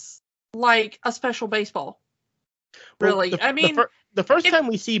has, like, a special baseball. Really. Well, the first time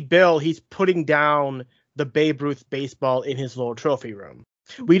we see Bill, he's putting down the Babe Ruth baseball in his little trophy room.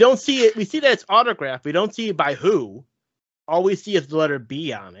 We don't see it. We see that it's autographed. We don't see it by who. All we see is the letter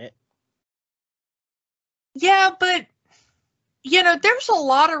B on it. Yeah, but, you know, there's a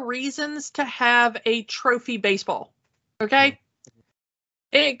lot of reasons to have a trophy baseball. Okay?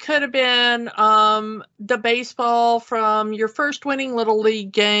 It could have been the baseball from your first winning Little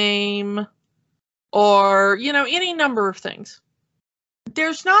League game, or, you know, any number of things.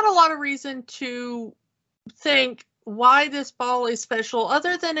 There's not a lot of reason to think why this ball is special,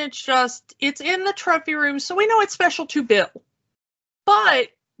 other than it's in the trophy room, so we know it's special to Bill. But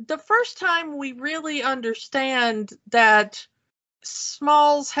the first time we really understand that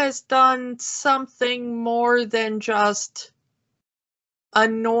Smalls has done something more than just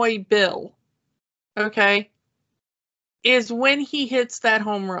annoy Bill, okay, is when he hits that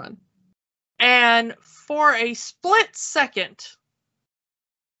home run. And for a split second,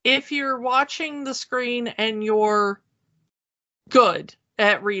 if you're watching the screen and you're good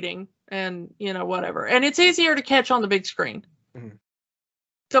at reading and, you know, whatever, and it's easier to catch on the big screen,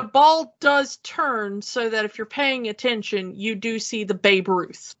 the ball does turn so that if you're paying attention, you do see the Babe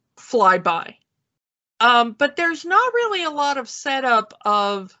Ruth fly by. But there's not really a lot of setup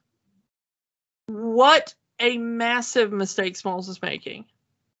of what a massive mistake Smalls is making.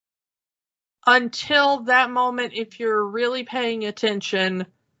 Until that moment, if you're really paying attention,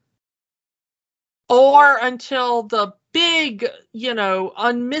 or until the big, you know,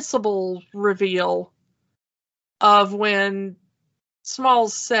 unmissable reveal of when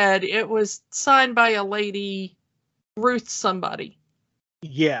Smalls said it was signed by a lady, Ruth somebody.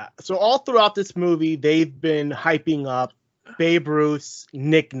 Yeah, so all throughout this movie, they've been hyping up Babe Ruth's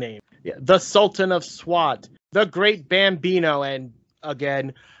nickname. Yeah, the Sultan of SWAT, the Great Bambino, and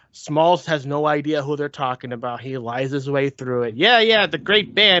again, Smalls has no idea who they're talking about. He lies his way through it. Yeah, the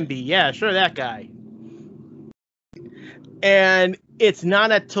Great Bambi. Yeah, sure, that guy. And it's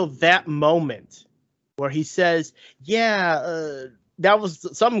not until that moment where he says, that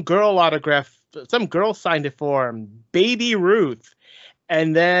was some girl autograph. Some girl signed it for him, Baby Ruth.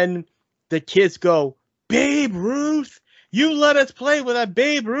 And then the kids go, Babe Ruth? You let us play with a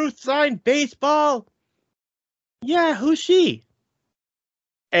Babe Ruth signed baseball? Yeah, who's she?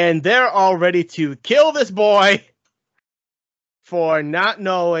 And they're all ready to kill this boy for not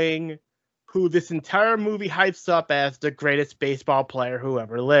knowing who this entire movie hypes up as the greatest baseball player who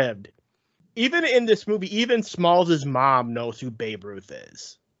ever lived. Even in this movie, even Smalls' mom knows who Babe Ruth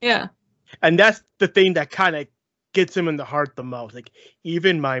is. Yeah. And that's the thing that kind of gets him in the heart the most. Like,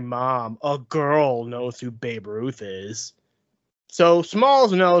 even my mom, a girl, knows who Babe Ruth is. So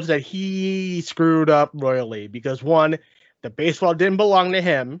Smalls knows that he screwed up royally because, one, the baseball didn't belong to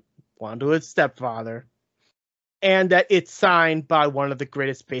him, belonged to his stepfather, and that it's signed by one of the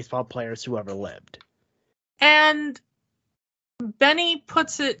greatest baseball players who ever lived. And Benny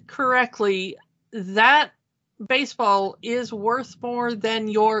puts it correctly, that baseball is worth more than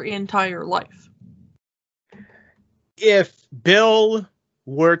your entire life. If Bill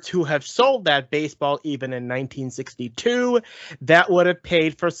were to have sold that baseball even in 1962, that would have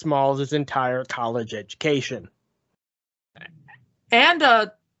paid for Smalls' entire college education. And,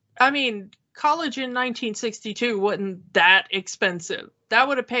 I mean, college in 1962 wasn't that expensive. That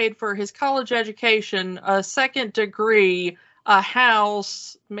would have paid for his college education, a second degree, a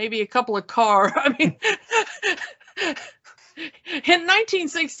house, maybe a couple of cars. I mean, in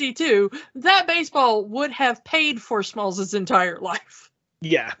 1962, that baseball would have paid for Smalls' entire life.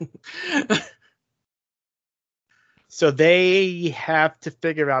 Yeah. So they have to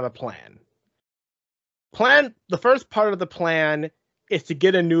figure out a plan. The first part of the plan is to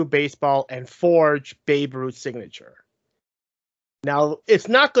get a new baseball and forge Babe Ruth's signature. Now, it's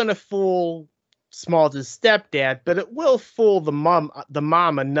not going to fool Smalls' stepdad, but it will fool the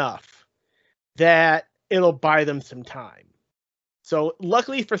mom enough that it'll buy them some time. So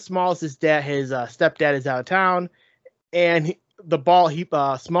luckily for Smalls' dad, his stepdad is out of town, and the ball,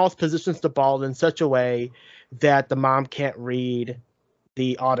 Smalls positions the ball in such a way that the mom can't read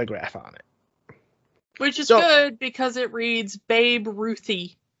the autograph on it. Which is good because it reads Babe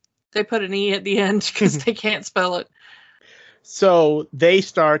Ruthy. They put an E at the end because they can't spell it. So they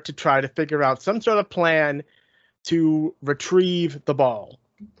start to try to figure out some sort of plan to retrieve the ball.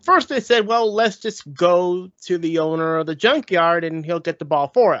 First they said, well, let's just go to the owner of the junkyard and he'll get the ball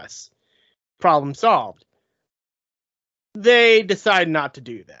for us. Problem solved. They decide not to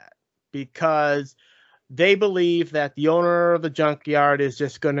do that because they believe that the owner of the junkyard is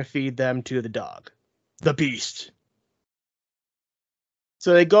just going to feed them to the dog, the beast.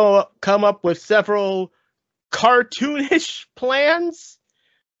 So they come up with several cartoonish plans,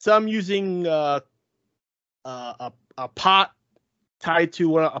 some using a pot tied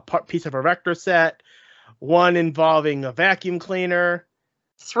to a piece of erector set, one involving a vacuum cleaner.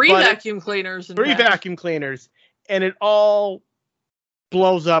 Three vacuum cleaners, and it all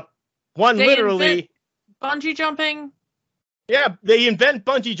blows up. One they literally bungee jumping. Yeah, they invent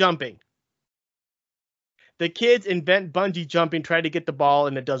bungee jumping. The kids invent bungee jumping, try to get the ball,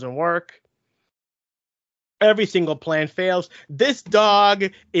 and it doesn't work. Every single plan fails. This dog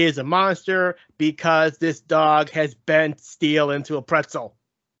is a monster because this dog has bent steel into a pretzel.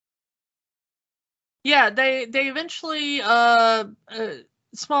 Yeah, they eventually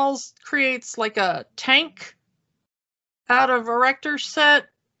Smalls creates like a tank out of erector set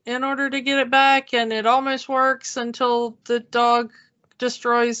in order to get it back, and it almost works until the dog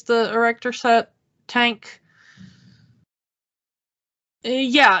destroys the erector set tank.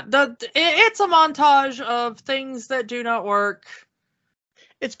 Yeah, it's a montage of things that do not work.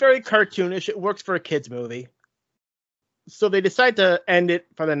 It's very cartoonish. It works for a kid's movie. So they decide to end it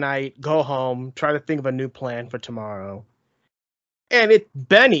for the night, go home, try to think of a new plan for tomorrow. And it's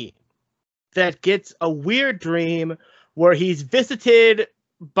Benny that gets a weird dream where he's visited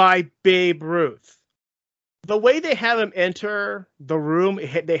by Babe Ruth. The way they have him enter the room,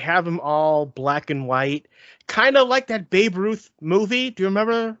 they have him all black and white, kind of like that Babe Ruth movie. Do you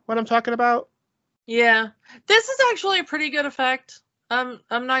remember what I'm talking about? Yeah, this is actually a pretty good effect. I'm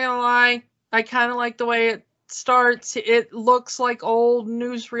not gonna lie. I kind of like the way it starts. It looks like old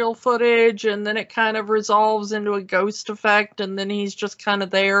newsreel footage, and then it kind of resolves into a ghost effect, and then he's just kind of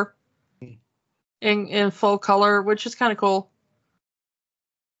there in full color, which is kind of cool.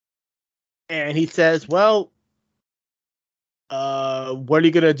 And he says, well, what are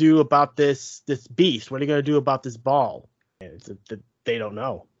you going to do about this beast? What are you going to do about this ball? And they don't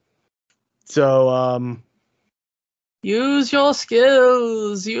know. So, use your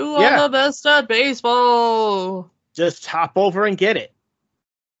skills. You are the best at baseball. Just hop over and get it.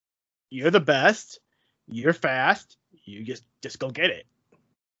 You're the best. You're fast. You just go get it.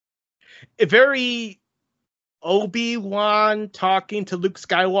 A very Obi-Wan talking to Luke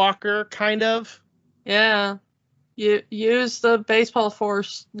Skywalker, kind of. Yeah. You use the baseball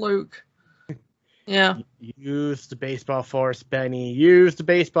force, Luke. Yeah. Use the baseball force, Benny. Use the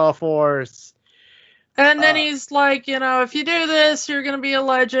baseball force. And then he's like, if you do this, you're going to be a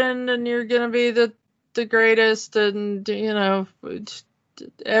legend and you're going to be the greatest, and,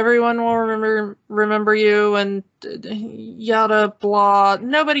 everyone will remember you, and yada blah.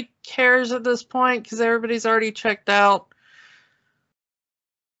 Nobody cares at this point because everybody's already checked out.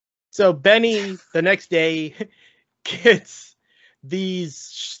 So Benny, the next day, gets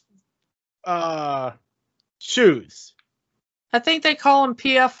these shoes. I think they call them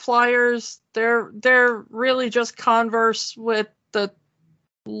PF Flyers. They're really just Converse with the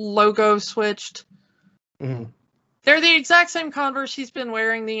logo switched. Mm-hmm. They're the exact same Converse he's been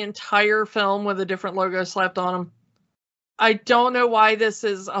wearing the entire film with a different logo slapped on them. I don't know why this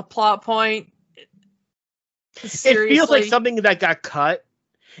is a plot point. Seriously. It feels like something that got cut.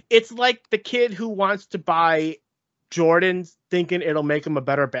 It's like the kid who wants to buy Jordans thinking it'll make him a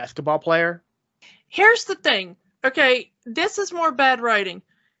better basketball player. Here's the thing. Okay, this is more bad writing.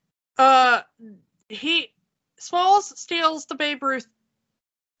 Smalls steals the Babe Ruth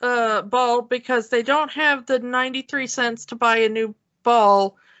ball because they don't have the 93 cents to buy a new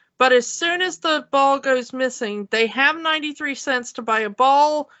ball. But as soon as the ball goes missing, they have 93 cents to buy a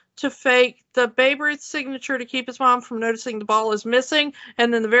ball to fake the Babe Ruth signature to keep his mom from noticing the ball is missing.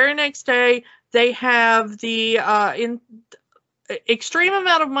 And then the very next day, they have the extreme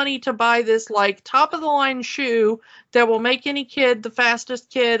amount of money to buy this like top of the line shoe that will make any kid the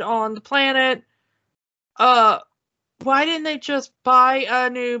fastest kid on the planet. Why didn't they just buy a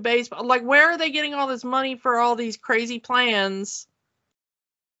new baseball? Like, where are they getting all this money for all these crazy plans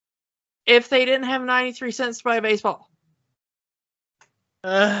if they didn't have 93 cents to buy a baseball?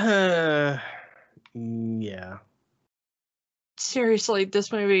 Yeah. seriously,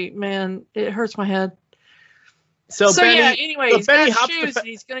 this movie, man, it hurts my head. So Benny, yeah, anyway, he's Benny got shoes and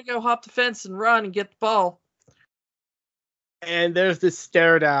he's going to go hop the fence and run and get the ball. And there's this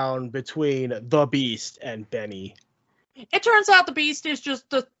stare down between the Beast and Benny. It turns out the Beast is just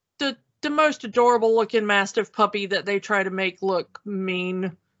the most adorable looking Mastiff puppy that they try to make look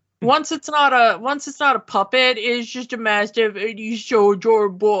mean. Once it's not a puppet, it's just a Mastiff, and he's so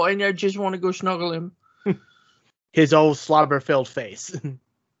adorable, and I just want to go snuggle him. His old slobber-filled face.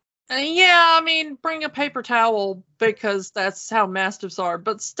 Yeah, I mean, bring a paper towel, because that's how Mastiffs are,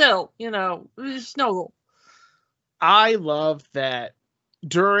 but still, snuggle. I love that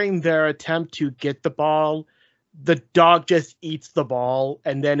during their attempt to get the ball, the dog just eats the ball,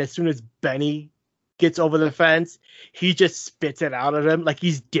 and then as soon as Benny gets over the fence, he just spits it out at him like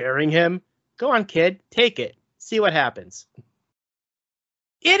he's daring him. Go on, kid, take it. See what happens.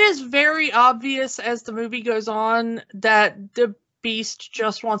 It is very obvious as the movie goes on that the Beast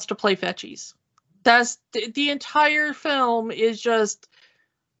just wants to play fetchies. That's the entire film is just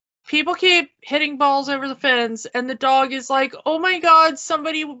people keep hitting balls over the fence, and the dog is like, "Oh my god,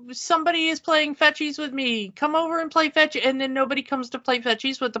 somebody is playing fetchies with me. Come over and play fetchies." And then nobody comes to play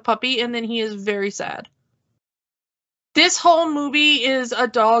fetchies with the puppy, and then he is very sad. This whole movie is a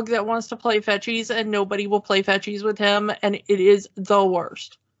dog that wants to play fetchies, and nobody will play fetchies with him, and it is the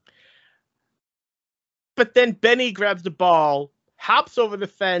worst. But then Benny grabs the ball, hops over the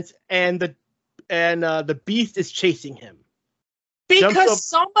fence, and the Beast is chasing him. Because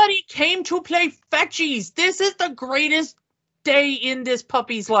somebody came to play fetchies. This is the greatest day in this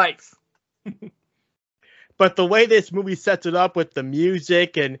puppy's life. But the way this movie sets it up with the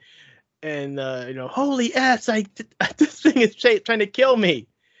music and holy ass, this thing is trying to kill me.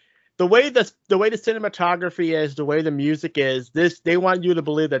 The way the cinematography is, the way the music is, they want you to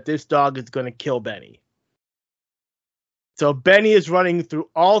believe that this dog is going to kill Benny. So Benny is running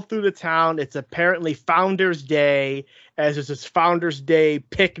all through the town. It's apparently Founders Day, as there's this Founders Day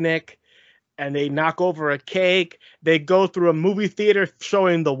picnic, and they knock over a cake. They go through a movie theater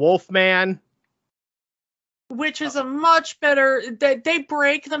showing The Wolfman. Which is a much better... They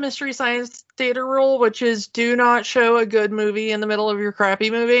break the Mystery Science Theater rule, which is do not show a good movie in the middle of your crappy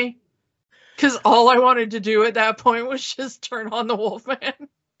movie. Because all I wanted to do at that point was just turn on The Wolfman.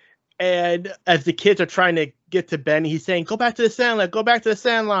 And as the kids are trying to get to Benny, he's saying, "Go back to the Sandlot, go back to the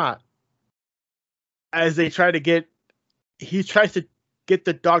Sandlot." As he tries to get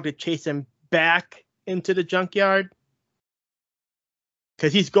the dog to chase him back into the junkyard.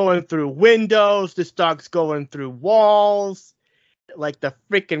 Because he's going through windows, this dog's going through walls, like the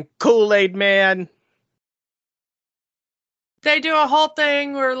freaking Kool-Aid Man. They do a whole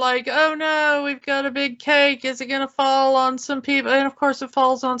thing where like, oh no, we've got a big cake. Is it going to fall on some people? And of course it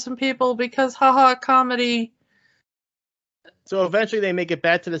falls on some people because haha, comedy. So eventually they make it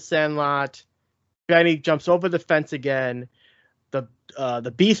back to the Sandlot. Benny jumps over the fence again. The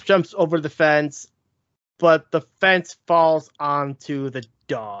Beast jumps over the fence, but the fence falls onto the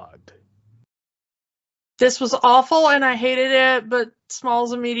dog. This was awful and I hated it, but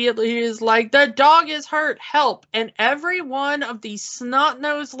Smalls immediately is like, the dog is hurt, help. And every one of these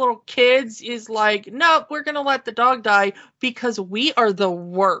snot-nosed little kids is like, nope, we're going to let the dog die because we are the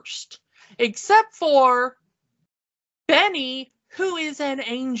worst. Except for Benny, who is an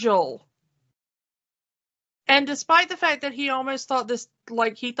angel. And despite the fact that he almost thought this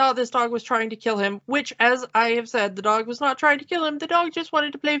dog was trying to kill him, which, as I have said, the dog was not trying to kill him. The dog just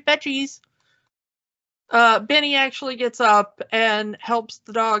wanted to play fetchies. Benny actually gets up and helps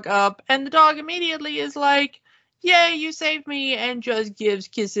the dog up, and the dog immediately is like, "Yay, you saved me," and just gives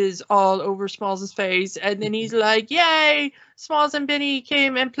kisses all over Smalls' face. And then he's like, "Yay, Smalls and Benny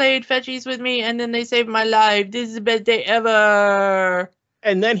came and played fetchies with me, and then they saved my life. This is the best day ever."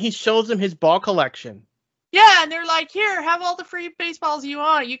 And then he shows him his ball collection. Yeah, and they're like, "Here, have all the free baseballs you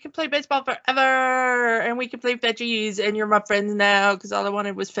want. You can play baseball forever, and we can play fetchies, and you're my friends now, because all I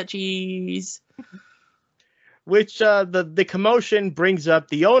wanted was fetchies." Which the commotion brings up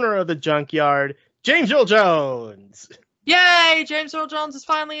the owner of the junkyard, James Earl Jones. Yay! James Earl Jones is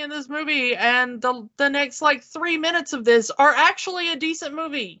finally in this movie, and the next 3 minutes of this are actually a decent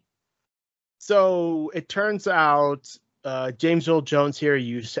movie. So it turns out James Earl Jones here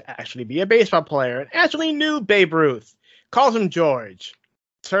used to actually be a baseball player and actually knew Babe Ruth. Calls him George.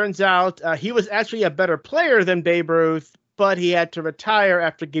 Turns out he was actually a better player than Babe Ruth, but he had to retire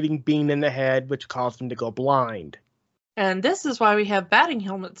after getting beamed in the head, which caused him to go blind. And this is why we have batting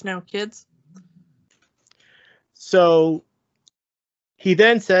helmets now, kids. So he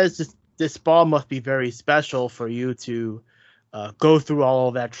then says this ball must be very special for you to go through all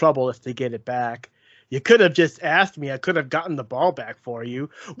of that trouble if to get it back. You could have just asked me. I could have gotten the ball back for you.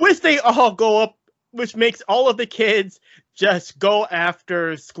 Which they all go up, which makes all of the kids just go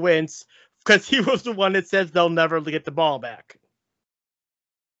after Squints because he was the one that says they'll never get the ball back.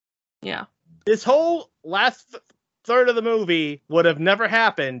 Yeah. This whole last third of the movie would have never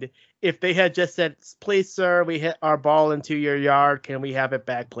happened if they had just said, please, sir, we hit our ball into your yard. Can we have it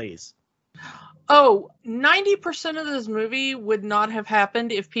back, please? Oh, 90% of this movie would not have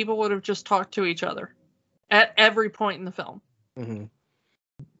happened if people would have just talked to each other at every point in the film. Mm-hmm.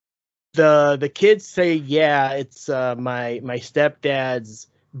 The kids say, yeah, it's my stepdad's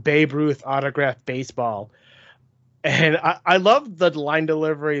Babe Ruth autographed baseball. And I love the line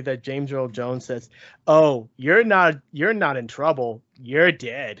delivery that James Earl Jones says, "Oh, you're not in trouble. You're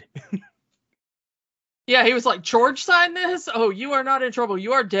dead." Yeah, he was like, George signed this? Oh, you are not in trouble.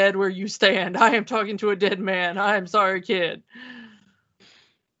 You are dead where you stand. I am talking to a dead man. I am sorry, kid.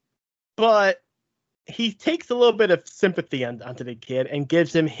 But he takes a little bit of sympathy onto the kid and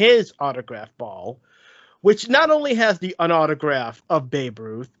gives him his autograph ball, which not only has the unautograph of Babe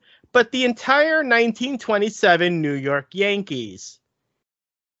Ruth, but the entire 1927 New York Yankees,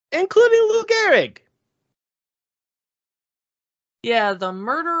 including Lou Gehrig. Yeah, the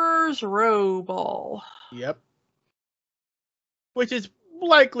Murderer's Row ball. Yep. Which is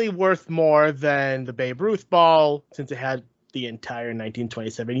likely worth more than the Babe Ruth ball, since it had the entire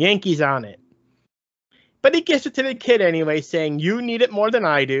 1927 Yankees on it. But he gives it to the kid anyway, saying, you need it more than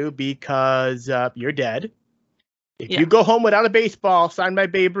I do because you're dead. If you go home without a baseball signed by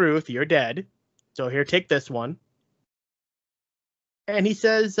Babe Ruth, you're dead. So here, take this one. And he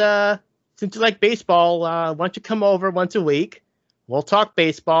says, since you like baseball, why don't you come over once a week? We'll talk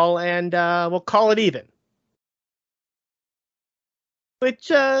baseball and we'll call it even.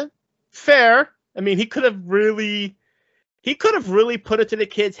 Which, fair. I mean, he could have really put it to the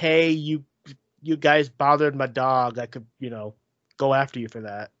kids, hey, you guys bothered my dog. I could, go after you for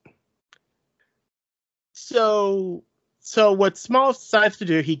that. So what Small decides to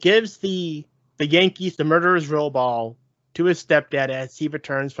do, he gives the Yankees the Murderer's Row ball to his stepdad as he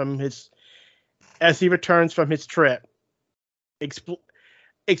returns from his trip.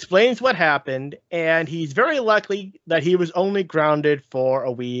 Explains what happened, and he's very likely that he was only grounded for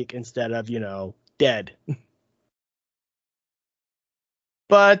a week instead of, dead.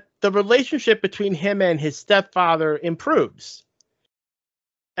 But the relationship between him and his stepfather improves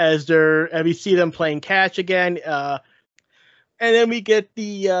as we see them playing catch again. And then we get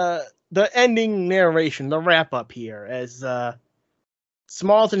the ending narration, the wrap up here, as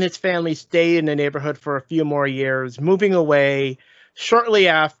Smalls and his family stay in the neighborhood for a few more years, moving away shortly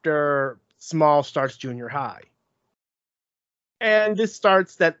after Smalls starts junior high. And this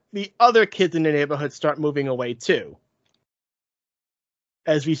starts that the other kids in the neighborhood start moving away too.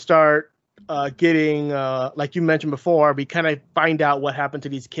 As we start getting, like you mentioned before, we kind of find out what happened to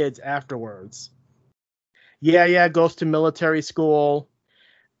these kids afterwards. Yeah, goes to military school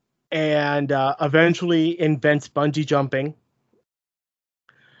and eventually invents bungee jumping.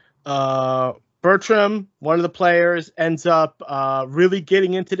 Bertram, one of the players, ends up really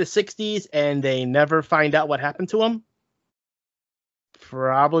getting into the 60s, and they never find out what happened to him.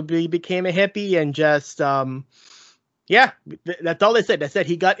 Probably became a hippie and just, that's all they said. They said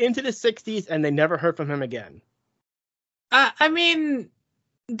he got into the 60s, and they never heard from him again. I mean,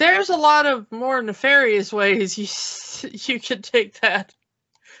 there's a lot of more nefarious ways you could take that.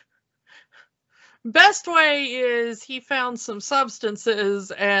 Best way is he found some substances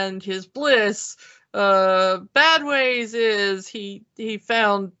and his bliss. Bad ways is he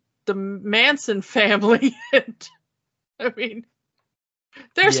found the Manson family. And, I mean,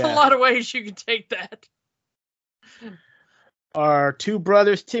 there's a lot of ways you can take that. Our two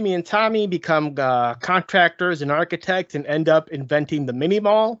brothers, Timmy and Tommy, become contractors and architects and end up inventing the mini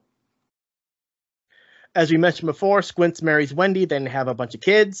mall. As we mentioned before, Squints marries Wendy, then have a bunch of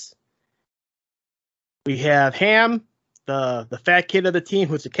kids. We have Ham, the fat kid of the team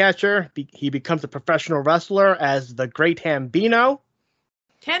who's a catcher. He becomes a professional wrestler as the Great Hambino.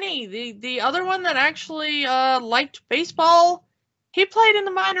 Kenny, the other one that actually liked baseball, he played in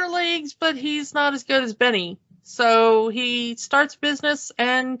the minor leagues, but he's not as good as Benny. So he starts business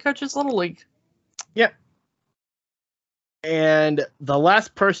and coaches Little League. Yep. And the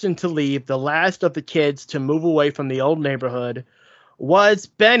last person to leave, the last of the kids to move away from the old neighborhood, was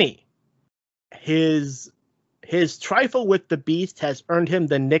Benny. His trifle with the Beast has earned him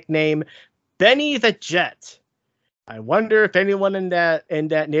the nickname Benny the Jet. I wonder if anyone in that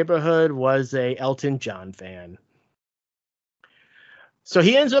neighborhood was a Elton John fan. So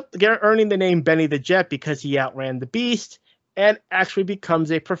he ends up earning the name Benny the Jet because he outran the Beast and actually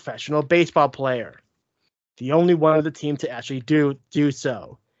becomes a professional baseball player. The only one of the team to actually do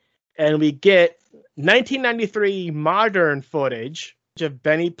so. And we get 1993 modern footage of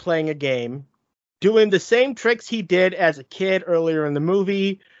Benny playing a game, doing the same tricks he did as a kid earlier in the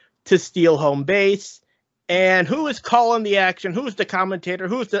movie to steal home base. And who is calling the action? Who's the commentator?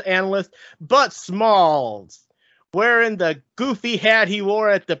 Who's the analyst? But Smalls, wearing the goofy hat he wore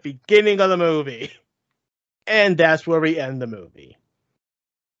at the beginning of the movie. And that's where we end the movie.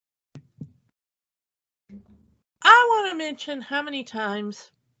 I want to mention how many times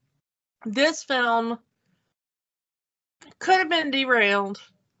this film could have been derailed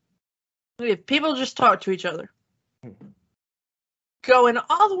if people just talked to each other. Going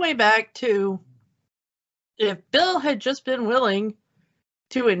all the way back to if Bill had just been willing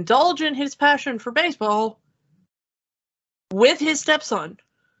to indulge in his passion for baseball with his stepson.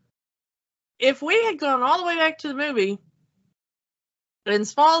 If we had gone all the way back to the movie and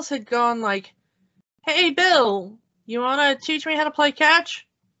Smalls had gone like, hey, Bill, you want to teach me how to play catch?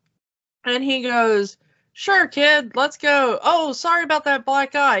 And he goes, sure, kid, let's go. Oh, sorry about that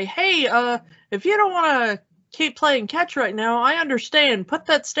black eye. Hey, if you don't want to keep playing catch right now, I understand. Put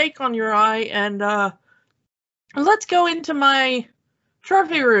that stake on your eye and let's go into my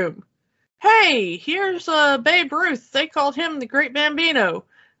trophy room. Hey, here's Babe Ruth. They called him the Great Bambino.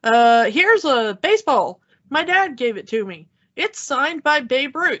 Here's a baseball. My dad gave it to me. It's signed by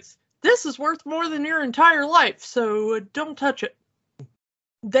Babe Ruth. This is worth more than your entire life, so don't touch it.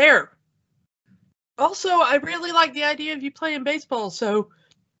 There. Also, I really like the idea of you playing baseball, so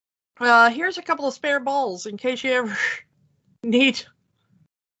here's a couple of spare balls in case you ever need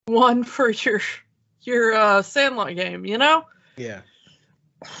one for your Sandlot game, you know? Yeah.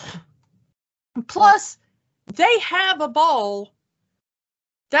 Plus, they have a ball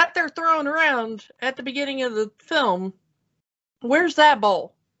that they're throwing around at the beginning of the film. Where's that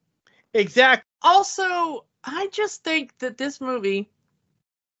ball? Exactly. Also, I just think that this movie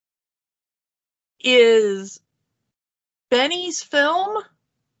is Benny's film.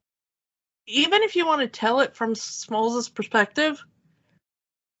 Even if you want to tell it from Smalls' perspective,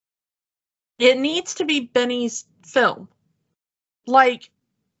 it needs to be Benny's film. Like,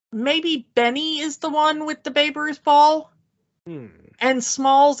 maybe Benny is the one with the Babe Ruth ball, and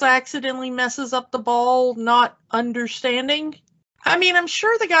Smalls accidentally messes up the ball, not understanding. I mean, I'm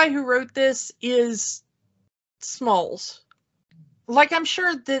sure the guy who wrote this is Smalls. Like, I'm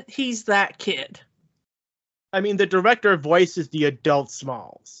sure that he's that kid. I mean, the director voices the adult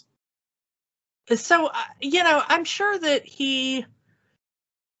Smalls. So, you know, I'm sure that he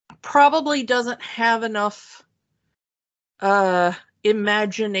probably doesn't have enough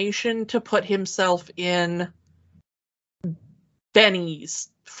imagination to put himself in Benny's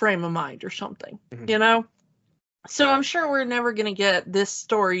frame of mind or something, you know? So I'm sure we're never going to get this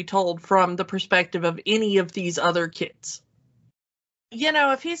story told from the perspective of any of these other kids. You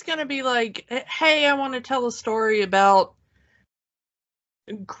know, if he's going to be like, hey, I want to tell a story about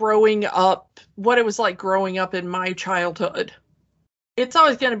growing up, what it was like growing up in my childhood, it's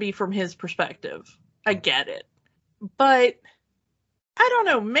always going to be from his perspective. I get it. But, I don't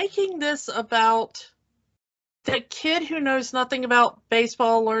know, making this about the kid who knows nothing about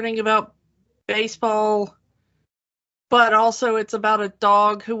baseball, learning about baseball, but also it's about a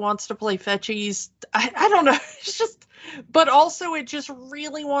dog who wants to play fetchies. I don't know. It's just, but also it just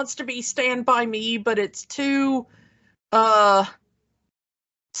really wants to be Stand By Me, but it's too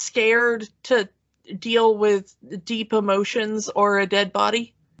scared to deal with deep emotions or a dead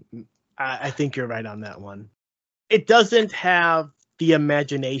body. I think you're right on that one. It doesn't have the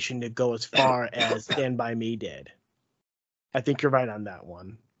imagination to go as far as Stand By Me did. I think you're right on that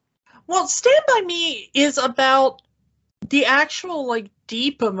one. Well, Stand By Me is about the actual, like,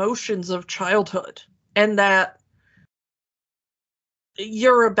 deep emotions of childhood, and that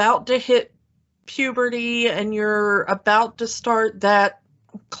you're about to hit puberty and you're about to start that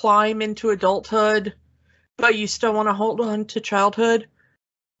climb into adulthood, but you still want to hold on to childhood.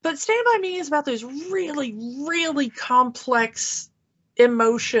 But Stand By Me is about those really, really complex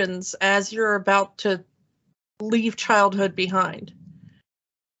emotions as you're about to leave childhood behind.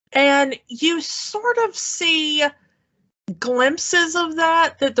 And you sort of see glimpses of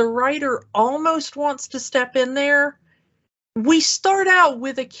that the writer almost wants to step in there. We start out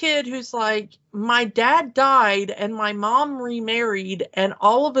with a kid who's like, my dad died and my mom remarried, and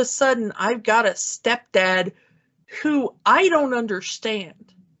all of a sudden I've got a stepdad who I don't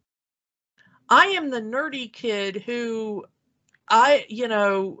understand. I am the nerdy kid who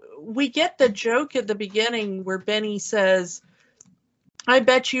we get the joke at the beginning where Benny says, I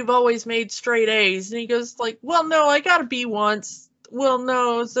bet you've always made straight A's. And he goes like, well, no, I got a B once. well,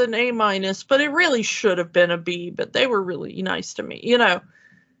 no, it's an A-, but it really should have been a B, but they were really nice to me. You know,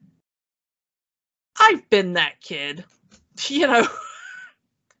 I've been that kid. You know,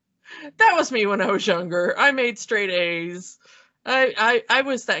 that was me when I was younger. I made straight A's. I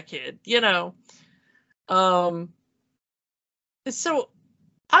was that kid, you know. So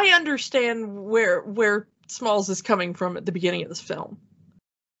I understand where Smalls is coming from at the beginning of this film.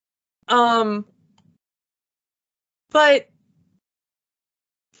 But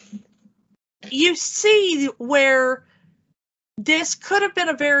you see where this could have been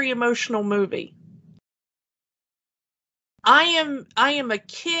a very emotional movie. I am a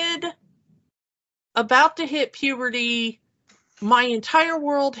kid about to hit puberty. My entire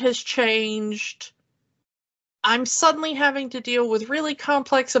world has changed. I'm suddenly having to deal with really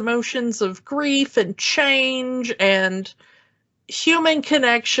complex emotions of grief and change and human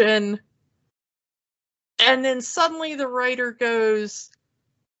connection. And then suddenly the writer goes,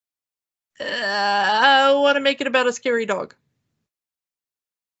 I want to make it about a scary dog.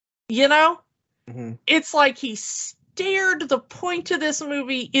 You know? Mm-hmm. It's like he stared the point of this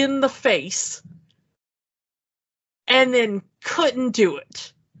movie in the face and then couldn't do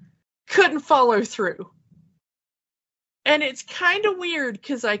it. Couldn't follow through. And it's kind of weird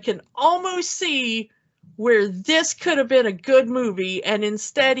because I can almost see where this could have been a good movie, and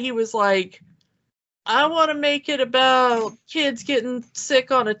instead he was like, I want to make it about kids getting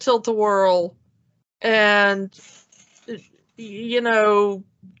sick on a tilt-a-whirl and, you know,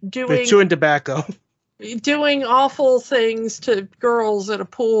 chewing tobacco. Doing awful things to girls at a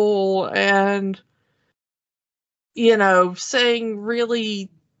pool and, you know, saying really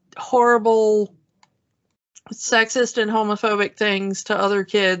horrible sexist and homophobic things to other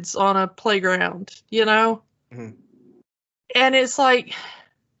kids on a playground, you know? Mm-hmm. And it's like,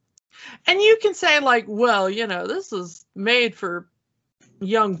 and you can say like, well, you know, this is made for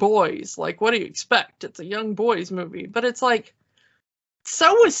young boys. Like, what do you expect? It's a young boys movie. But it's like,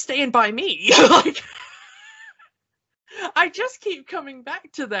 so was Stand By Me. Like, I just keep coming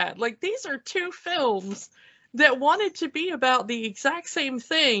back to that. Like, these are two films that wanted to be about the exact same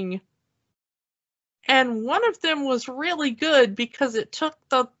thing. And one of them was really good because it took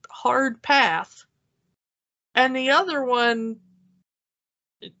the hard path. And the other one,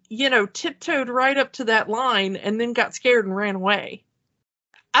 you know, tiptoed right up to that line and then got scared and ran away.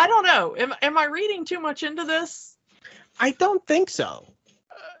 I don't know. Am I reading too much into this? I don't think so.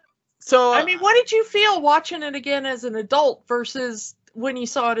 I mean, what did you feel watching it again as an adult versus when you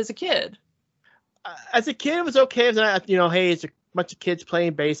saw it as a kid? As a kid, it was okay. It was, you know, hey, it's a bunch of kids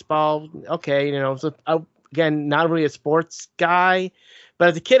playing baseball. Okay, you know, so again, not really a sports guy. But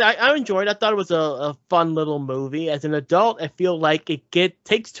as a kid, I enjoyed it. I thought it was a fun little movie. As an adult, I feel like it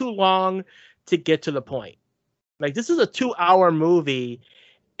takes too long to get to the point. Like, this is a 2-hour movie,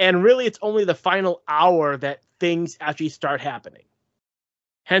 and really it's only the final hour that things actually start happening.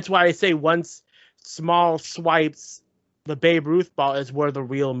 Hence why I say once Small swipes the Babe Ruth ball is where the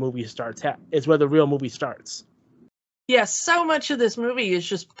real movie starts. Yes, so much of this movie is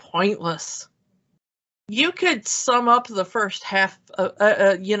just pointless. You could sum up the first half,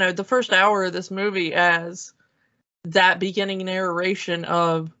 you know, the first hour of this movie as that beginning narration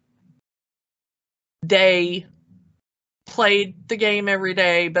of they played the game every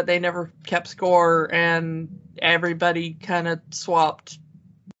day, but they never kept score, and everybody kind of swapped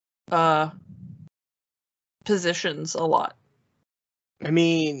positions a lot. I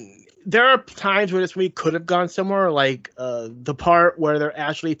mean, there are times where this movie could have gone somewhere, like the part where they're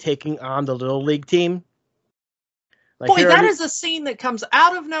actually taking on the Little League team. Like, boy, that is a scene that comes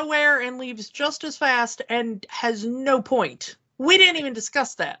out of nowhere and leaves just as fast and has no point. We didn't even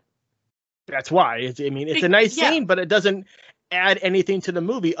discuss that. That's why. It's a nice scene, but it doesn't add anything to the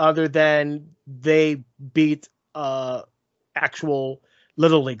movie other than they beat actual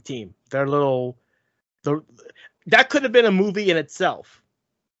Little League team. That could have been a movie in itself.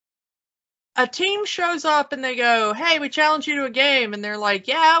 A team shows up and they go, hey, we challenge you to a game. And they're like,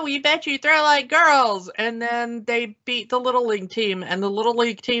 yeah, we bet you throw like girls. And then they beat the Little League team and the Little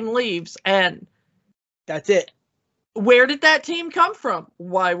League team leaves. And that's it. Where did that team come from?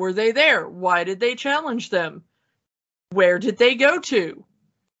 Why were they there? Why did they challenge them? Where did they go to?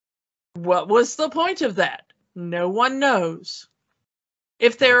 What was the point of that? No one knows.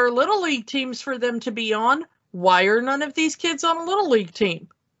 If there are Little League teams for them to be on, why are none of these kids on a Little League team?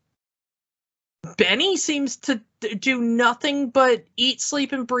 Benny seems to do nothing but eat,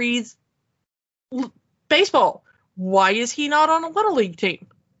 sleep, and breathe baseball. Why is he not on a Little League team?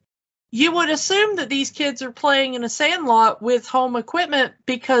 You would assume that these kids are playing in a sandlot with home equipment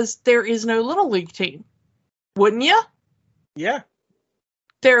because there is no Little League team. Wouldn't you? Yeah.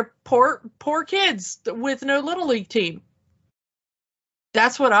 They're poor kids with no Little League team.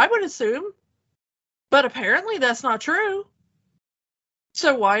 That's what I would assume. But apparently that's not true.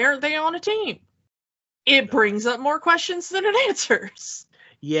 So why aren't they on a team? It brings up more questions than it answers.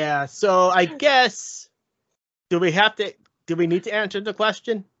 Yeah, so I guess, do we need to answer the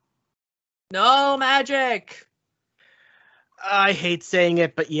question? No magic. I hate saying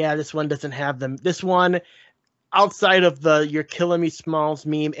it, but yeah, this one doesn't have them. This one, outside of the "You're Killing Me Smalls"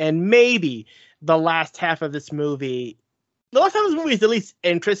 meme, and maybe the last half of this movie, the last half of this movie is at least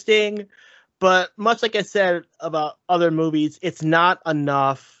interesting, but much like I said about other movies, it's not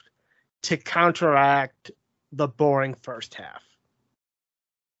enough to counteract the boring first half.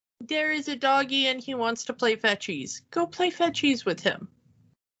 There is a doggy and he wants to play fetchies. Go play fetchies with him.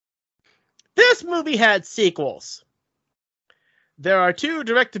 This movie had sequels. There are 2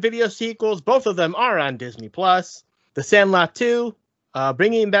 direct-to-video sequels. Both of them are on Disney+. The Sandlot 2,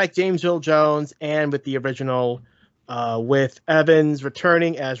 bringing back James Earl Jones, and with the original, with Evans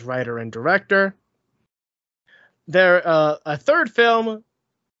returning as writer and director. There, a third film,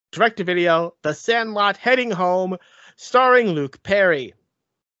 direct-to-video, The Sandlot Heading Home, starring Luke Perry.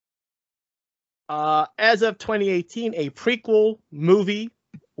 As of 2018, a prequel movie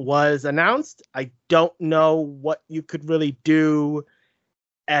was announced. I don't know what you could really do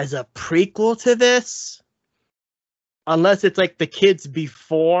as a prequel to this, unless it's like the kids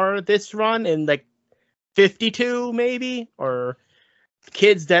before this run in like 52 maybe, or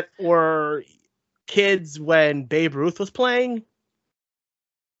kids that were kids when Babe Ruth was playing.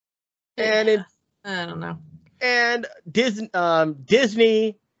 And I don't know. And Disney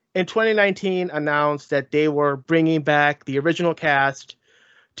in 2019 announced that they were bringing back the original cast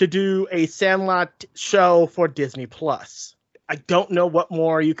to do a Sandlot show for Disney+. I don't know what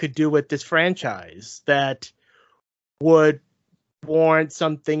more you could do with this franchise that would warrant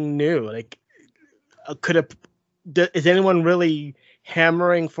something new. Like, is anyone really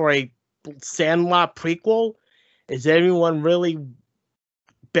hammering for a Sandlot prequel? Is anyone really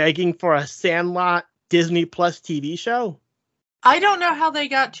begging for a Sandlot Disney+ TV show? I don't know how they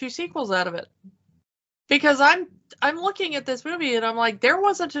got 2 sequels out of it. Because I'm looking at this movie and I'm like, there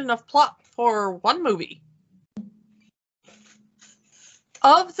wasn't enough plot for 1 movie.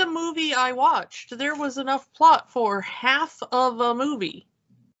 Of the movie I watched, there was enough plot for half of a movie,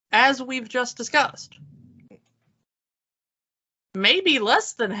 as we've just discussed. Maybe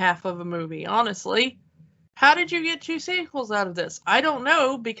less than half of a movie, honestly. How did you get 2 sequels out of this? I don't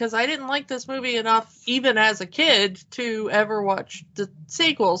know, because I didn't like this movie enough, even as a kid, to ever watch the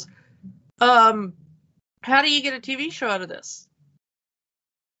sequels. How do you get a TV show out of this?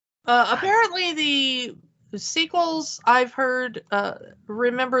 Apparently the sequels I've heard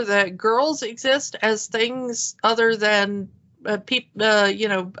remember that girls exist as things other than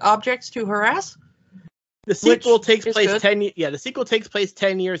objects to harass. The sequel takes place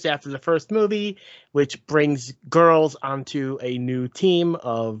 10 years after the first movie, which brings girls onto a new team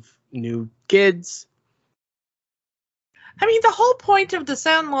of new kids. I mean, the whole point of the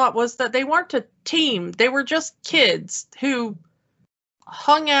Sandlot was that they weren't a team. They were just kids who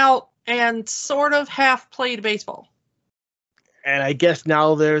hung out and sort of half played baseball. And I guess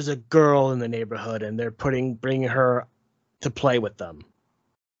now there's a girl in the neighborhood, and they're bringing her to play with them.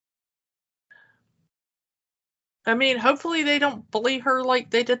 I mean, hopefully they don't bully her like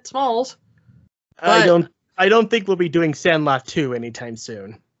they did Smalls. I don't think we'll be doing Sandlot 2 anytime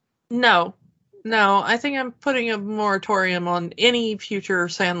soon. No, I think I'm putting a moratorium on any future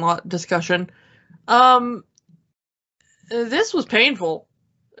Sandlot discussion. This was painful.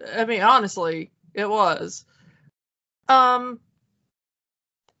 I mean, honestly, it was.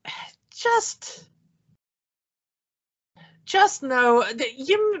 Just know that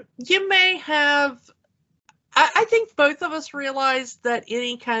you may have. I think both of us realized that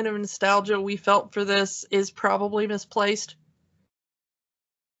any kind of nostalgia we felt for this is probably misplaced.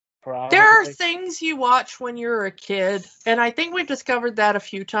 Probably. There are things you watch when you're a kid, and I think we've discovered that a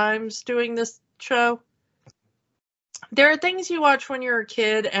few times doing this show. There are things you watch when you're a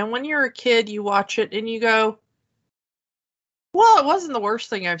kid, and when you're a kid, you watch it and you go, well, it wasn't the worst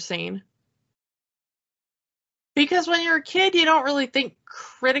thing I've seen. Because when you're a kid, you don't really think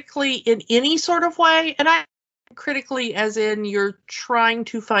critically in any sort of way, and I critically as in you're trying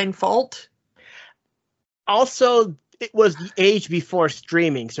to find fault. Also, it was the age before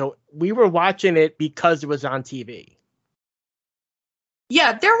streaming, so we were watching it because it was on TV.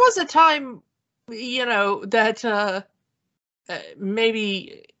 Yeah, there was a time, that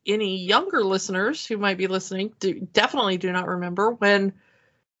maybe any younger listeners who might be listening definitely do not remember, when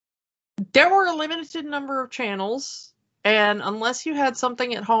there were a limited number of channels And unless you had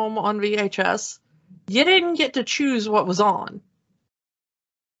something at home on VHS, you didn't get to choose what was on.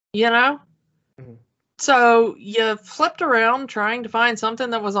 You know? Mhm. So you flipped around trying to find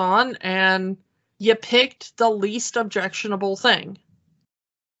something that was on, and you picked the least objectionable thing.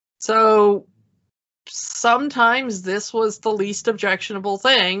 So sometimes this was the least objectionable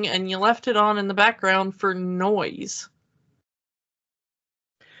thing, and you left it on in the background for noise.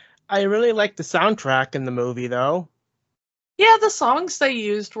 I really like the soundtrack in the movie, though. Yeah, the songs they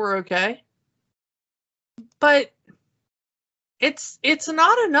used were okay. But it's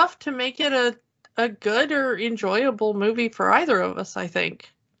not enough to make it a good or enjoyable movie for either of us, I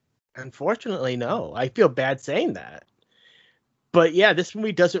think. Unfortunately, no. I feel bad saying that. But yeah, this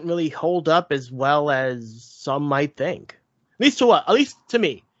movie doesn't really hold up as well as some might think. At least to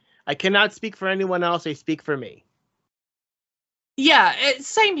me. I cannot speak for anyone else. I speak for me. Yeah,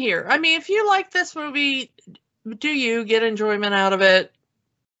 same here. I mean, if you like this movie, do you get enjoyment out of it?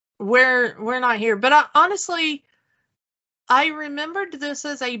 We're not here. But honestly, I remembered this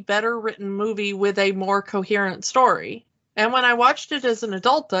as a better written movie with a more coherent story. And when I watched it as an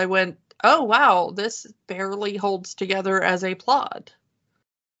adult, I went, oh, wow, this barely holds together as a plot.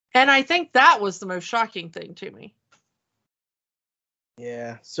 And I think that was the most shocking thing to me.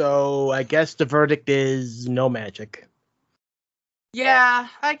 Yeah, so I guess the verdict is no magic. Yeah,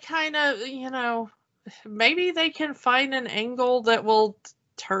 I kind of, maybe they can find an angle that will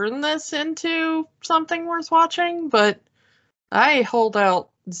turn this into something worth watching, but I hold out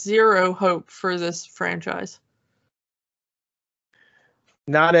zero hope for this franchise.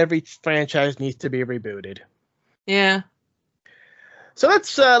 Not every franchise needs to be rebooted. Yeah. So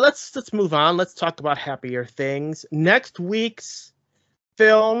let's move on. Let's talk about happier things. Next week's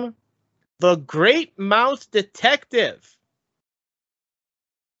film, The Great Mouse Detective.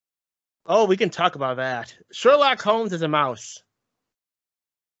 Oh, we can talk about that. Sherlock Holmes is a mouse.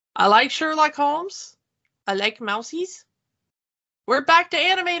 I like Sherlock Holmes. I like mousies. We're back to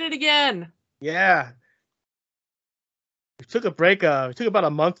animated again. Yeah. We took a break. We took about a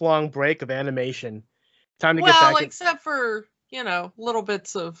month-long break of animation. Time to get back. Well, except for, little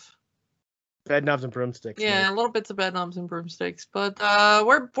bits of Bedknobs and Broomsticks. Yeah, man. little bits of Bedknobs and Broomsticks. But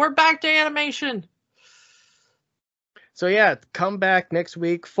we're back to animation. So yeah, come back next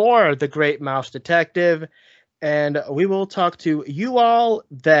week for The Great Mouse Detective, and we will talk to you all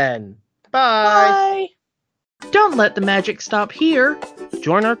then. Bye. Bye. Don't let the magic stop here.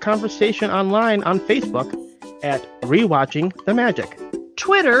 Join our conversation online on Facebook at Rewatching the Magic.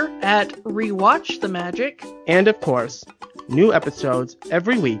 Twitter at Rewatch the Magic. And of course, new episodes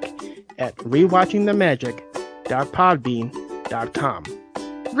every week at rewatchingthemagic.podbean.com.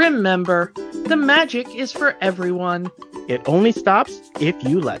 Remember, the magic is for everyone. It only stops if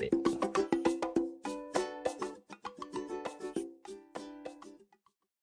you let it.